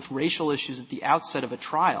confronted with racial issues at the outset of a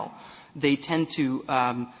trial, they tend to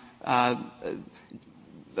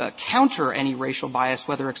counter any racial bias,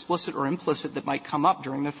 whether explicit or implicit, that might come up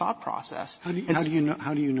during the thought process. How do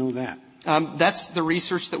you know that? That's the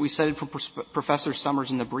research that we cited from Professor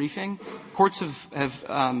Summers in the briefing. Courts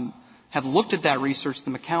have looked at that research.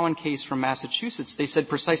 The McCowan case from Massachusetts, they said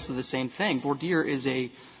precisely the same thing. Voir dire is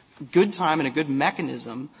a good time and a good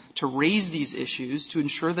mechanism to raise these issues to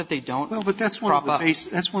ensure that they don't Well, but that's one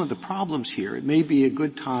of the problems here. It may be a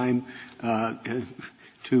good time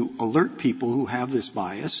to alert people who have this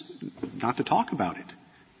bias not to talk about it.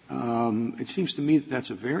 It seems to me that that's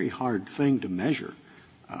a very hard thing to measure.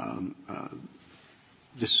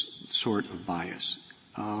 This sort of bias.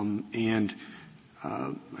 One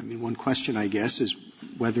question, I guess, is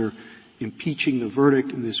whether impeaching the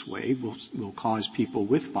verdict in this way will cause people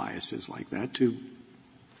with biases like that to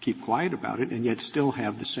keep quiet about it and yet still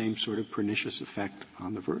have the same sort of pernicious effect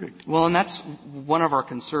on the verdict. Well, and that's one of our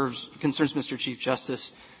concerns, Mr. Chief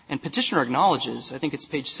Justice. And Petitioner acknowledges, I think it's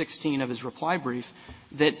page 16 of his reply brief,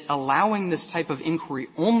 that allowing this type of inquiry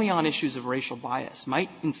only on issues of racial bias might,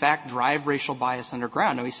 in fact, drive racial bias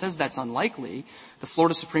underground. Now, he says that's unlikely. The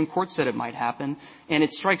Florida Supreme Court said it might happen. And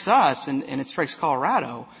it strikes us, and it strikes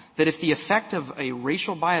Colorado, that if the effect of a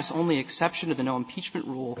racial bias-only exception to the no-impeachment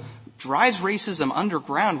rule drives racism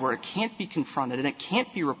underground where it can't be confronted and it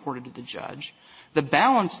can't be reported to the judge, the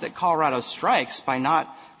balance that Colorado strikes by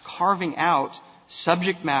not carving out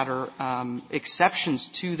subject matter exceptions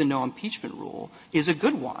to the no-impeachment rule is a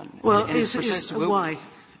good one. Well, why?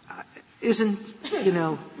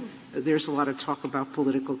 There's a lot of talk about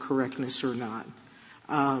political correctness or not.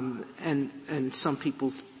 And some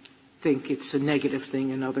people think it's a negative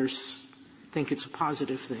thing and others think it's a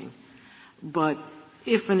positive thing. But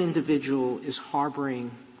if an individual is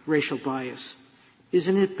harboring racial bias,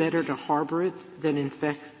 isn't it better to harbor it than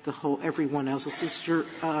infect everyone else's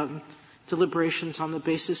deliberations on the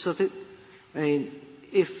basis of it? I mean,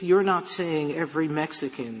 if you're not saying every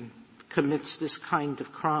Mexican commits this kind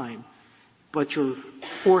of crime, but you're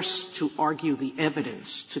forced to argue the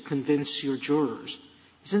evidence to convince your jurors,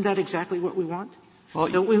 isn't that exactly what we want? Well,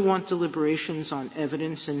 don't we want deliberations on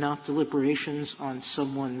evidence and not deliberations on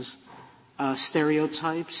someone's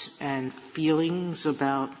stereotypes and feelings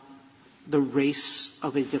about the race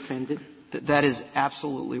of a defendant? That is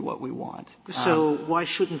absolutely what we want. So why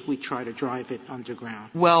shouldn't we try to drive it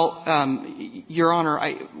underground? Well, Your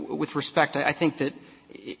Honor, with respect, I think that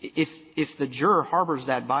if the juror harbors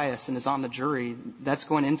that bias and is on the jury, that's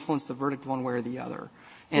going to influence the verdict one way or the other.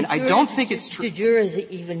 And I don't think it's true. Do jurors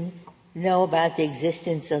even know about the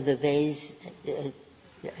existence of the Vase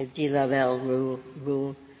de Lavelle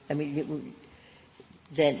rule? I mean,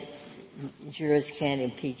 that jurors can't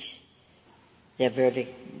impeach their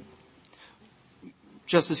verdict?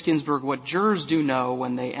 Justice Ginsburg, what jurors do know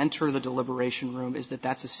when they enter the deliberation room is that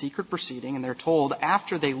that's a secret proceeding, and they're told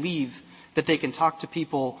after they leave that they can talk to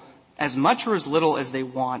people as much or as little as they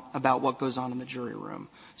want about what goes on in the jury room.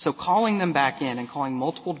 So calling them back in and calling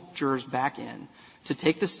multiple jurors back in to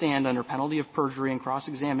take the stand under penalty of perjury and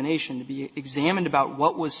cross-examination to be examined about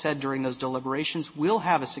what was said during those deliberations will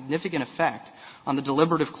have a significant effect on the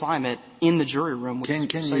deliberative climate in the jury room. Can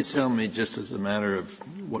you tell me, just as a matter of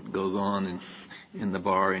what goes on in the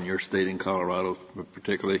bar in your state, in Colorado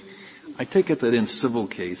particularly, I take it that in civil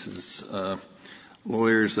cases,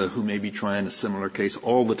 lawyers who may be trying a similar case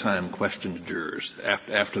all the time question jurors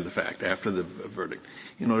after the fact, after the verdict,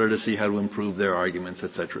 in order to see how to improve their arguments,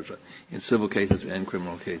 et cetera, in civil cases and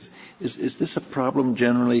criminal cases. Is this a problem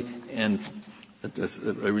generally? And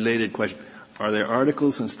a related question, are there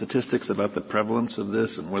articles and statistics about the prevalence of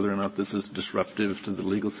this and whether or not this is disruptive to the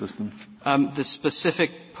legal system? The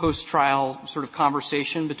specific post-trial sort of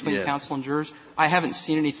conversation between counsel and jurors, I haven't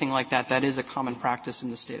seen anything like that. That is a common practice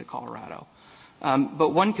in the state of Colorado.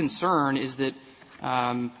 But one concern is that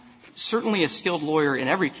certainly a skilled lawyer in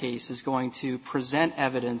every case is going to present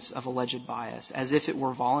evidence of alleged bias as if it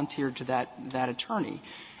were volunteered to that attorney.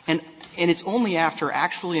 And it's only after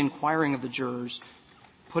actually inquiring of the jurors,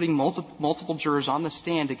 putting multiple jurors on the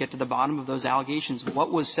stand to get to the bottom of those allegations,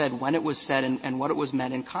 what was said, when it was said, and what it was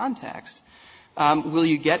meant in context, will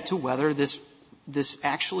you get to whether this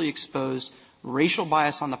actually exposed racial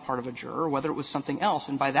bias on the part of a juror, or whether it was something else.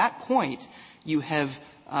 And by that point, you have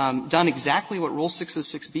done exactly what Rule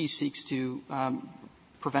 606B seeks to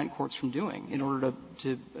prevent courts from doing in order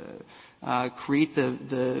to create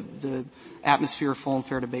the atmosphere of full and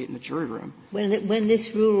fair debate in the jury room. When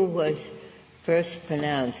this rule was first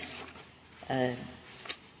pronounced, they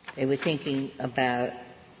were thinking about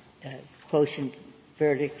quotient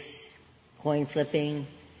verdicts, coin flipping,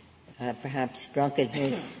 perhaps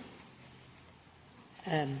drunkenness.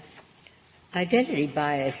 Identity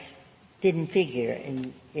bias didn't figure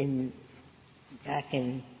back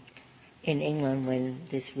in England when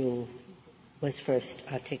this rule was first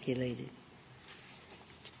articulated.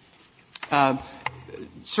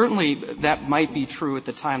 Certainly that might be true at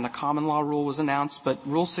the time the common law rule was announced, but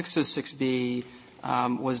Rule 606B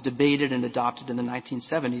was debated and adopted in the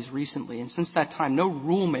 1970s recently. And since that time, no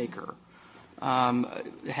rulemaker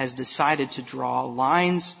has decided to draw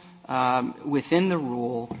lines within the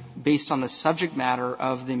rule based on the subject matter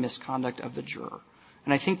of the misconduct of the juror.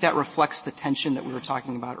 And I think that reflects the tension that we were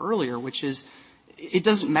talking about earlier, which is it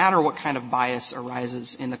doesn't matter what kind of bias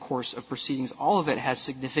arises in the course of proceedings. All of it has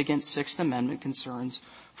significant Sixth Amendment concerns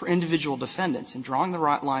for individual defendants, and drawing the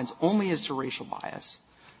lines only as to racial bias,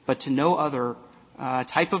 but to no other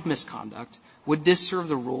type of misconduct would disserve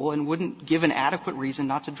the rule and wouldn't give an adequate reason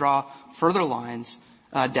not to draw further lines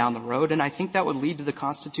down the road. And I think that would lead to the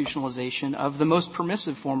constitutionalization of the most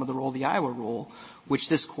permissive form of the rule, the Iowa rule, which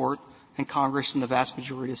this Court and Congress and the vast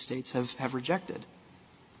majority of states have rejected.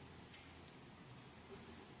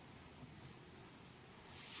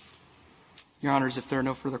 Your Honors, if there are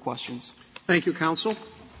no further questions. Thank you, counsel.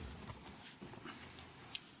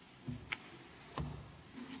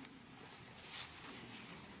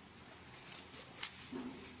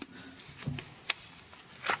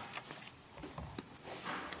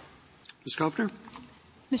 Ms. Kovner.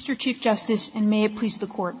 Mr. Chief Justice, and may it please the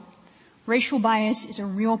Court, racial bias is a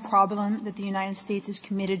real problem that the United States is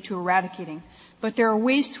committed to eradicating, but there are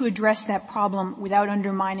ways to address that problem without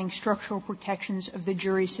undermining structural protections of the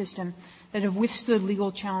jury system that have withstood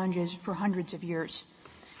legal challenges for hundreds of years.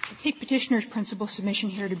 I take Petitioner's principal submission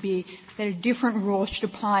here to be that a different rule should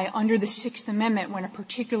apply under the Sixth Amendment when a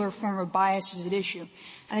particular form of bias is at issue.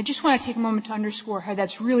 And I just want to take a moment to underscore how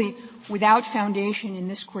that's really without foundation in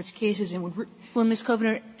this Court's cases and would Well, Ms.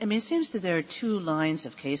 Kovner, I mean, it seems that there are two lines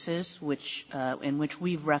of cases in which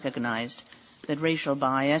we've recognized that racial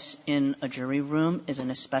bias in a jury room is an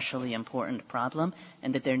especially important problem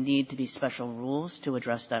and that there need to be special rules to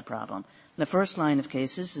address that problem. The first line of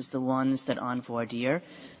cases is the ones that en voir dire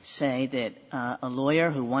say that a lawyer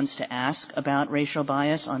who wants to ask about racial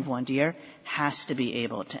bias en voir dire has to be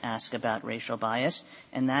able to ask about racial bias,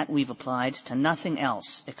 and that we've applied to nothing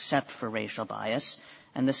else except for racial bias.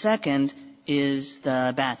 And the second is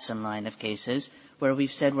the Batson line of cases, where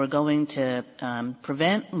we've said we're going to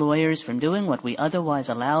prevent lawyers from doing what we otherwise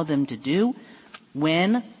allow them to do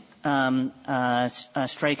when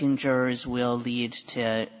striking jurors will lead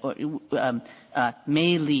to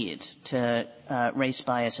may lead to race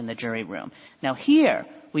bias in the jury room. Now here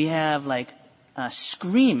we have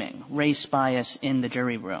screaming race bias in the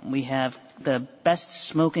jury room. We have the best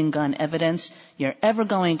smoking gun evidence you're ever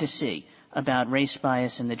going to see about race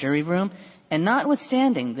bias in the jury room. And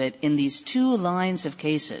notwithstanding that in these two lines of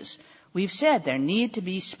cases, we've said there need to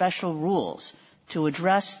be special rules to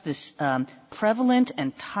address this prevalent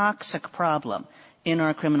and toxic problem in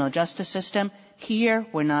our criminal justice system. Here,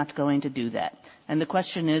 we're not going to do that. And the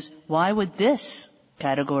question is, why would this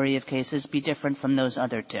category of cases be different from those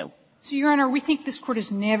other two? So, Your Honor, we think this Court has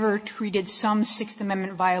never treated some Sixth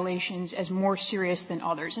Amendment violations as more serious than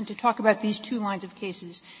others. And to talk about these two lines of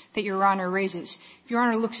cases that Your Honor raises, if Your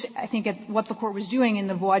Honor looks, I think, at what the Court was doing in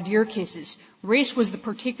the voir dire cases, race was the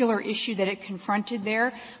particular issue that it confronted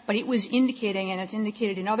there, but it was indicating, and it's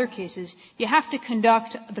indicated in other cases, you have to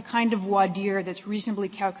conduct the kind of voir dire that's reasonably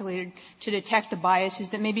calculated to detect the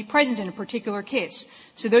biases that may be present in a particular case.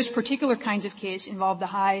 So those particular kinds of cases involve the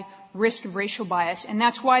high risk of racial bias, and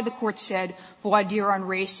that's why the Court said voir dire on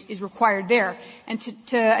race is required there. And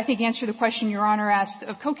to I think, answer the question Your Honor asked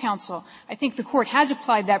of co-counsel, I think the Court has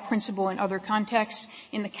applied that principle in other contexts.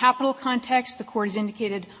 In the capital context, the Court has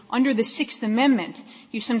indicated under the Sixth Amendment,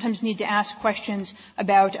 you sometimes need to ask questions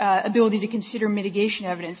about ability to consider mitigation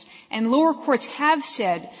evidence. And lower courts have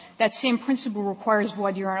said that same principle requires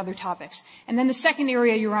voir dire on other topics. And then the second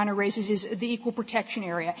area Your Honor raises is the equal protection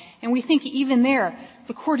area. And we think even there,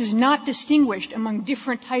 the Court has not distinguished among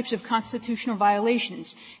different types of constitutional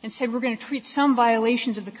violations and said we're going to treat some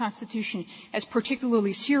violations of the Constitution as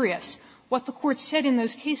particularly serious. What the Court said in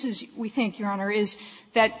those cases, we think, Your Honor, is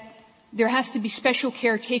that there has to be special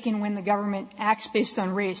care taken when the government acts based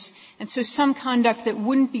on race. And so some conduct that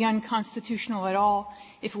wouldn't be unconstitutional at all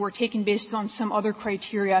if it were taken based on some other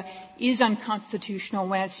criteria is unconstitutional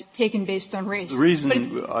when it's taken based on race. The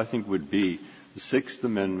reason, I think, would be the Sixth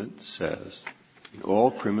Amendment says in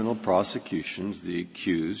all criminal prosecutions, the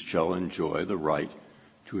accused shall enjoy the right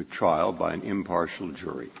to a trial by an impartial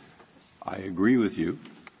jury. I agree with you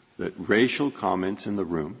that racial comments in the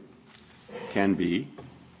room can be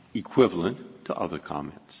equivalent to other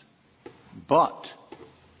comments. But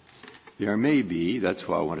there may be, that's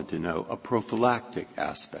why I wanted to know, a prophylactic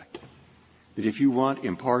aspect. That if you want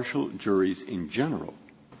impartial juries in general,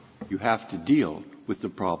 you have to deal with the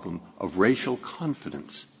problem of racial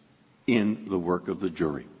confidence in the work of the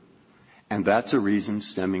jury. And that's a reason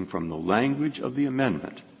stemming from the language of the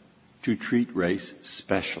amendment to treat race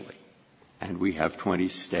specially. And we have 20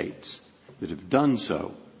 states that have done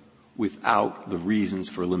so without the reasons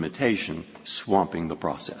for limitation swamping the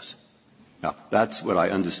process. Now, that's what I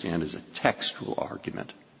understand as a textual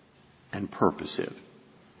argument and purposive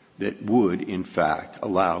that would, in fact,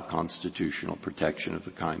 allow constitutional protection of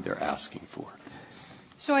the kind they're asking for.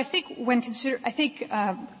 So I think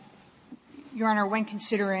Your Honor, when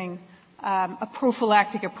considering a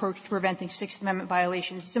prophylactic approach to preventing Sixth Amendment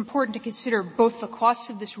violations, it's important to consider both the costs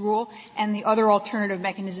of this rule and the other alternative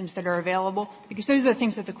mechanisms that are available, because those are the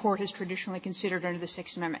things that the Court has traditionally considered under the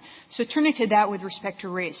Sixth Amendment. So turning to that with respect to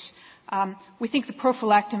race, we think the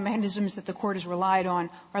prophylactic mechanisms that the Court has relied on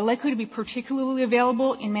are likely to be particularly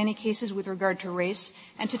available in many cases with regard to race.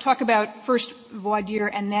 And to talk about first voir dire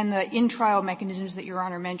and then the in-trial mechanisms that Your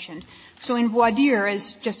Honor mentioned. So in voir dire,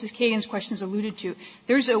 as Justice Kagan's questions alluded to,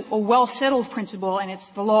 there's a well-settled principle, and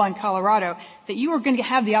it's the law in Colorado, that you are going to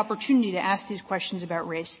have the opportunity to ask these questions about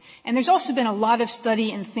race. And there's also been a lot of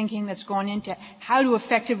study and thinking that's gone into how to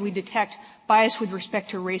effectively detect bias with respect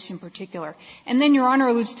to race in particular. And then Your Honor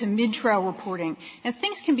alludes to mid-trial reporting. And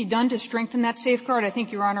things can be done to strengthen that safeguard. I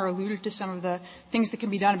think Your Honor alluded to some of the things that can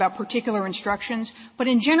be done about particular instructions. But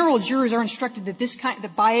in general, jurors are instructed that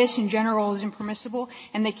that bias in general is impermissible,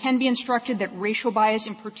 and they can be instructed that racial bias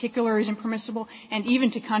in particular is impermissible, and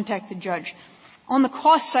even to contact the judge. On the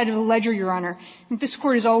cost side of the ledger, Your Honor, this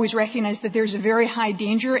Court has always recognized that there's a very high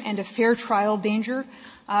danger and a fair trial danger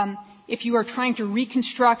if you are trying to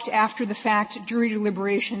reconstruct after the fact jury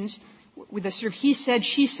deliberations with a sort of he said,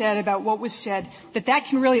 she said about what was said, that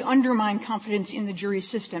can really undermine confidence in the jury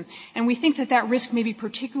system. And we think that risk may be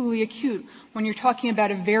particularly acute when you're talking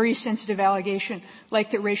about a very sensitive allegation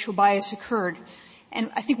like that racial bias occurred. And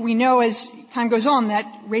I think we know as time goes on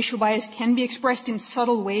that racial bias can be expressed in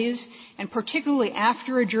subtle ways, and particularly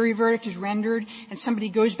after a jury verdict is rendered and somebody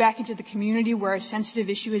goes back into the community where a sensitive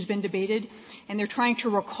issue has been debated and they're trying to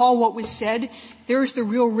recall what was said, there is the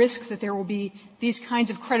real risk that there will be these kinds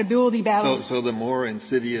of credibility battles. So the more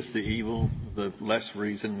insidious the evil, the less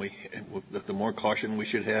reason the more caution we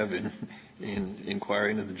should have in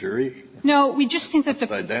inquiring of the jury? No, we just think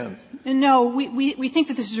that No, we think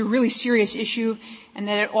that this is a really serious issue and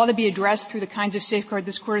that it ought to be addressed through the kinds of safeguard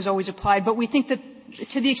this Court has always applied. But we think that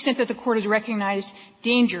to the extent that the Court has recognized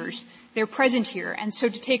dangers, they're present here. And so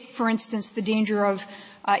to take, for instance, the danger of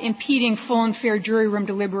impeding full and fair jury room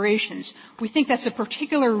deliberations, we think that's a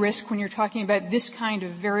particular risk when you're talking about this kind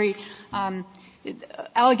of very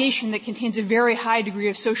allegation that contains a very high degree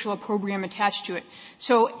of social opprobrium attached to it.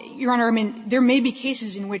 So, Your Honor, I mean, there may be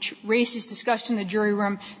cases in which race is discussed in the jury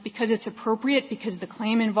room because it's appropriate, because the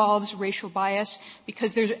claim involves racial bias,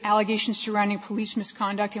 because there's allegations surrounding police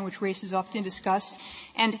misconduct in which race is often discussed.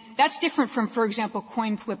 And that's different from, for example,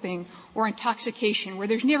 coin flipping or intoxication, where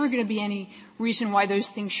there's never going to be any reason why those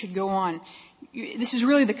things should go on. This is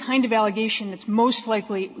really the kind of allegation that's most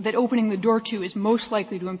likely, that opening the door to is most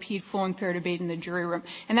likely to impede full and fair debate in the jury room.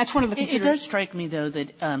 And that's one of the considerations. It does strike me, though,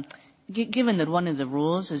 that given that one of the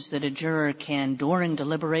rules is that a juror can, during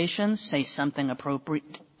deliberations, say something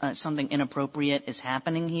inappropriate is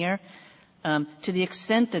happening here, to the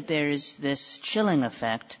extent that there is this chilling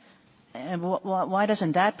effect, why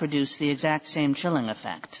doesn't that produce the exact same chilling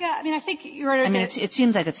effect? Yeah, I mean, I think you're right. I mean, it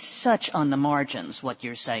seems like it's such on the margins, what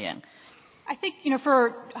you're saying. I think,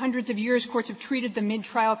 for hundreds of years, courts have treated the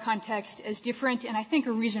mid-trial context as different, and I think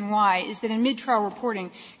a reason why is that in mid-trial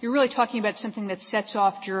reporting, you're really talking about something that sets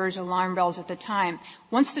off jurors' alarm bells at the time.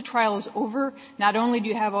 Once the trial is over, not only do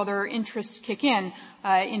you have other interests kick in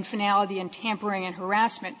finality and tampering and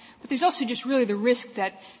harassment, but there's also just really the risk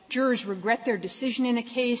that jurors regret their decision in a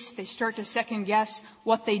case, they start to second-guess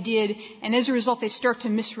what they did, and as a result, they start to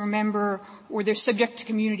misremember, or they're subject to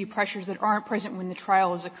community pressures that aren't present when the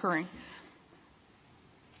trial is occurring.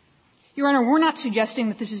 Your Honor, we're not suggesting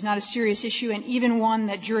that this is not a serious issue, and even one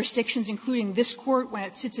that jurisdictions, including this Court, when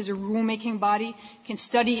it sits as a rulemaking body, can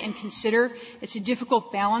study and consider. It's a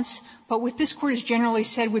difficult balance, but what this Court has generally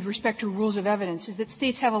said with respect to rules of evidence is that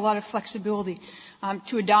states have a lot of flexibility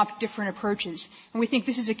to adopt different approaches. And we think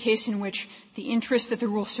this is a case in which the interests that the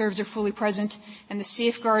rule serves are fully present, and the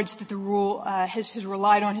safeguards that the rule has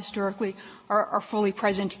relied on historically are fully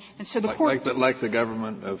present. And so the Court... Like the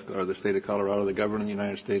government or the State of Colorado, the government of the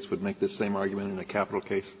United States would make this same argument in a capital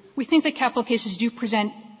case? We think that capital cases do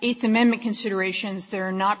present Eighth Amendment considerations that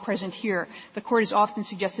are not present here. The Court has often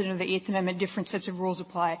suggested under the Eighth Amendment different sets of rules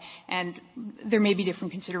apply, and there may be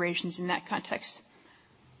different considerations in that context.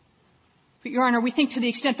 But, Your Honor, we think to the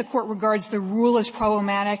extent the Court regards the rule as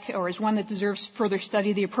problematic or as one that deserves further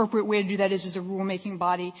study, the appropriate way to do that is as a rulemaking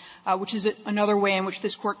body, which is another way in which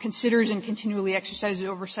this Court considers and continually exercises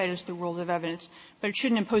oversight as the rules of evidence. But it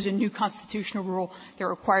shouldn't impose a new constitutional rule that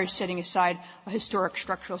requires setting aside a historic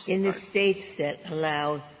structural safeguard. In the states that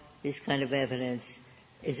allow this kind of evidence,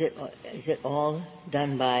 is it all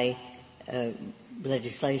done by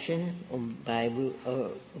legislation or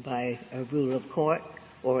by a rule of court?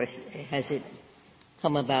 Or has it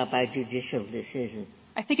come about by judicial decision?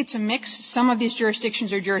 I think it's a mix. Some of these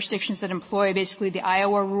jurisdictions are jurisdictions that employ basically the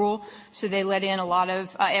Iowa rule, so they let in a lot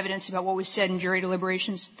of evidence about what was said in jury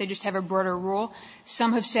deliberations. They just have a broader rule.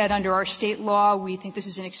 Some have said under our state law, we think this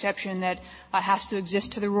is an exception that has to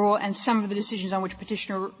exist to the rule, and some of the decisions on which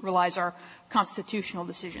Petitioner relies are constitutional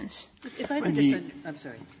decisions. If I could defend, I'm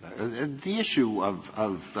sorry. The issue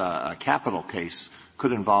of a capital case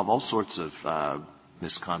could involve all sorts of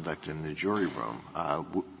misconduct in the jury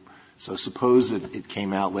room. So suppose it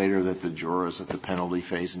came out later that the jurors at the penalty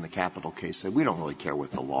phase in the capital case said, we don't really care what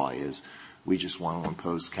the law is. We just want to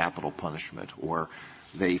impose capital punishment. Or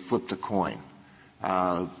they flipped a coin.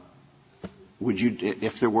 Would you,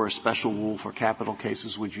 if there were a special rule for capital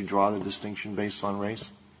cases, would you draw the distinction based on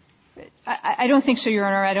race? I don't think so, Your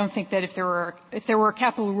Honor. I don't think that if there were a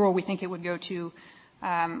capital rule, we think it would go to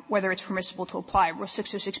whether it's permissible to apply Rule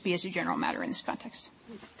 606B as a general matter in this context.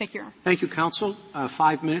 Thank you, Your Honor. Thank you, counsel.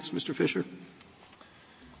 5 minutes, Mr. Fisher.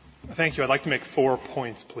 Thank you. I'd like to make 4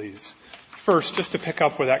 points, please. First, just to pick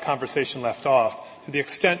up where that conversation left off, to the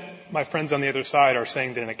extent my friends on the other side are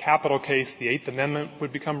saying that in a capital case the Eighth Amendment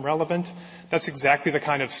would become relevant, that's exactly the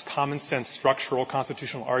kind of common sense structural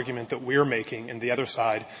constitutional argument that we're making and the other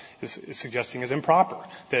side is suggesting is improper.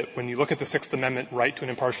 That when you look at the Sixth Amendment right to an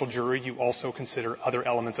impartial jury, you also consider other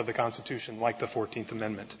elements of the Constitution like the 14th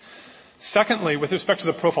Amendment. Secondly, with respect to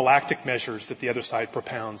the prophylactic measures that the other side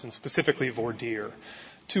propounds, and specifically voir dire,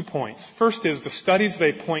 2 points. First is the studies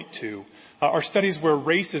they point to are studies where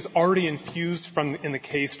race is already infused in the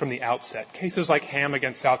case from the outset. Cases like Ham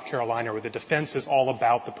against South Carolina, where the defense is all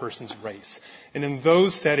about the person's race. And in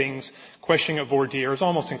those settings, questioning of voir dire is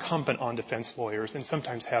almost incumbent on defense lawyers and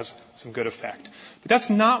sometimes has some good effect. But that's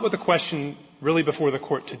not what the question really before the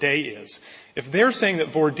court today is. If they're saying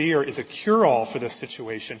that voir dire is a cure-all for this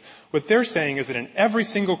situation, what they're saying is that in every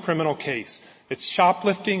single criminal case, it's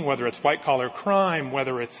shoplifting, whether it's white-collar crime,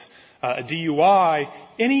 whether it's a DUI,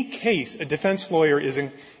 any case, a defense lawyer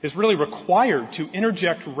is really required to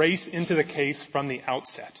interject race into the case from the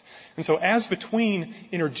outset. And so as between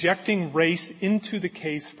interjecting race into the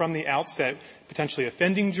case from the outset, potentially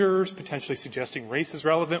offending jurors, potentially suggesting race is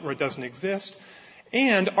relevant where it doesn't exist,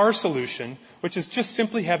 and our solution, which is just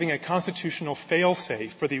simply having a constitutional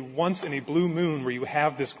fail-safe for the once in a blue moon where you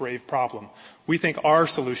have this grave problem. We think our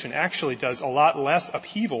solution actually does a lot less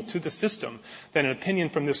upheaval to the system than an opinion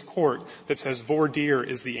from this court that says voir dire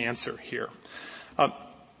is the answer here.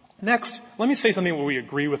 Next, let me say something where we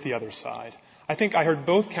agree with the other side. I think I heard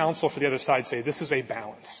both counsel for the other side say this is a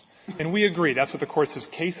balance. And we agree. That's what the court says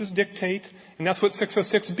cases dictate, and that's what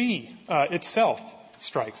 606B itself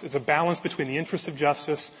strikes, is a balance between the interests of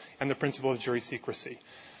justice and the principle of jury secrecy.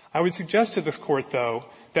 I would suggest to this court, though,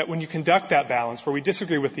 that when you conduct that balance where we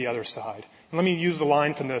disagree with the other side, and let me use the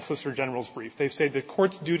line from the Solicitor General's brief. They say the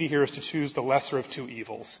court's duty here is to choose the lesser of two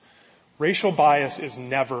evils. Racial bias is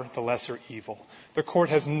never the lesser evil. The court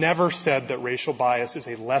has never said that racial bias is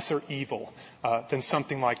a lesser evil than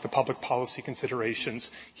something like the public policy considerations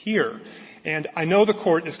here. And I know the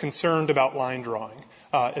court is concerned about line drawing.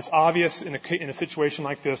 It's obvious in a situation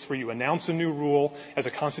like this where you announce a new rule as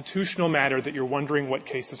a constitutional matter that you're wondering what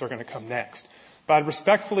cases are going to come next. But I'd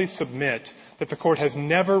respectfully submit that the court has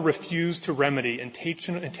never refused to remedy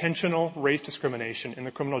intentional race discrimination in the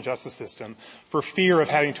criminal justice system for fear of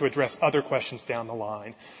having to address other questions down the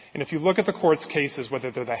line. And if you look at the court's cases, whether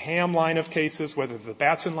they're the Ham line of cases, whether they're the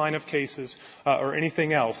Batson line of cases, or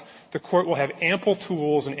anything else, the court will have ample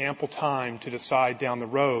tools and ample time to decide down the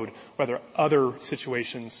road whether other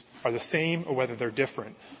situations are the same or whether they're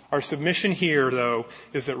different. Our submission here, though,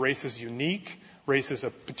 is that race is unique. Race is a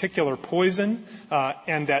particular poison,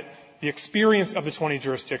 and that the experience of the 20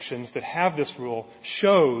 jurisdictions that have this rule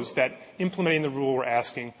shows that implementing the rule we're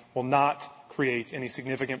asking will not create any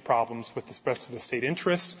significant problems with respect to the state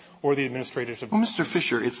interests or the administrative. Well, Mr.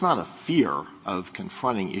 Fisher, it's not a fear of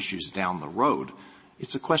confronting issues down the road.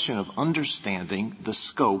 It's a question of understanding the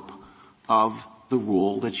scope of the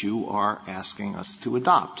rule that you are asking us to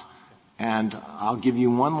adopt. And I'll give you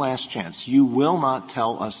one last chance. You will not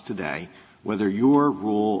tell us today whether your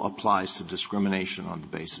rule applies to discrimination on the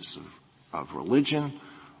basis of religion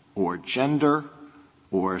or gender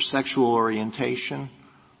or sexual orientation,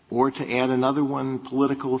 or to add another one,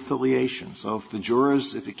 political affiliation. So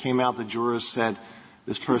if it came out the jurors said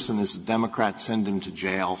this person is a Democrat, send him to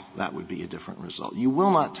jail, that would be a different result. You will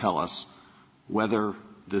not tell us whether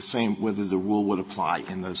the rule would apply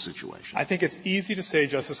in those situations. I think it's easy to say,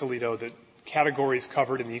 Justice Alito, that categories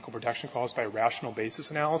covered in the Equal Protection Clause by rational basis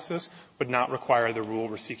analysis would not require the rule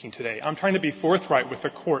we're seeking today. I'm trying to be forthright with the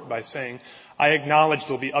court by saying I acknowledge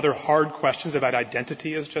there'll be other hard questions about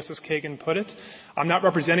identity, as Justice Kagan put it. I'm not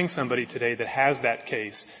representing somebody today that has that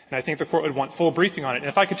case, and I think the court would want full briefing on it. And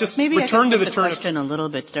if I could just return to the question a little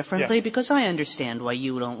bit differently, yeah. Because I understand why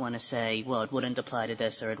you don't want to say, well, it wouldn't apply to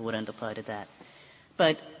this or it wouldn't apply to that.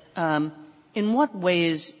 But in what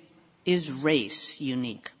ways is race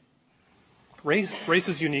unique? Race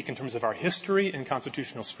is unique in terms of our history and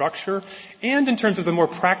constitutional structure and in terms of the more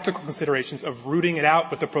practical considerations of rooting it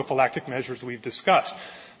out with the prophylactic measures we've discussed.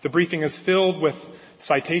 The briefing is filled with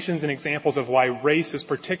citations and examples of why race is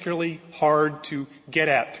particularly hard to get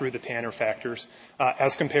at through the Tanner factors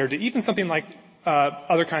as compared to even something like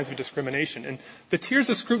other kinds of discrimination. And the tiers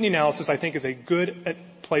of scrutiny analysis, I think, is a good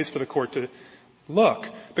place for the court to look,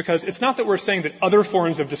 because it's not that we're saying that other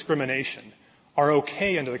forms of discrimination are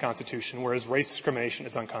okay under the Constitution, whereas race discrimination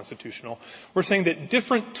is unconstitutional. We're saying that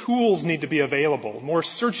different tools need to be available. More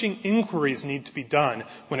searching inquiries need to be done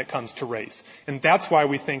when it comes to race. And that's why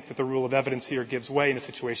we think that the rule of evidence here gives way in a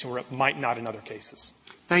situation where it might not in other cases.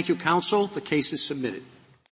 Thank you, counsel. The case is submitted.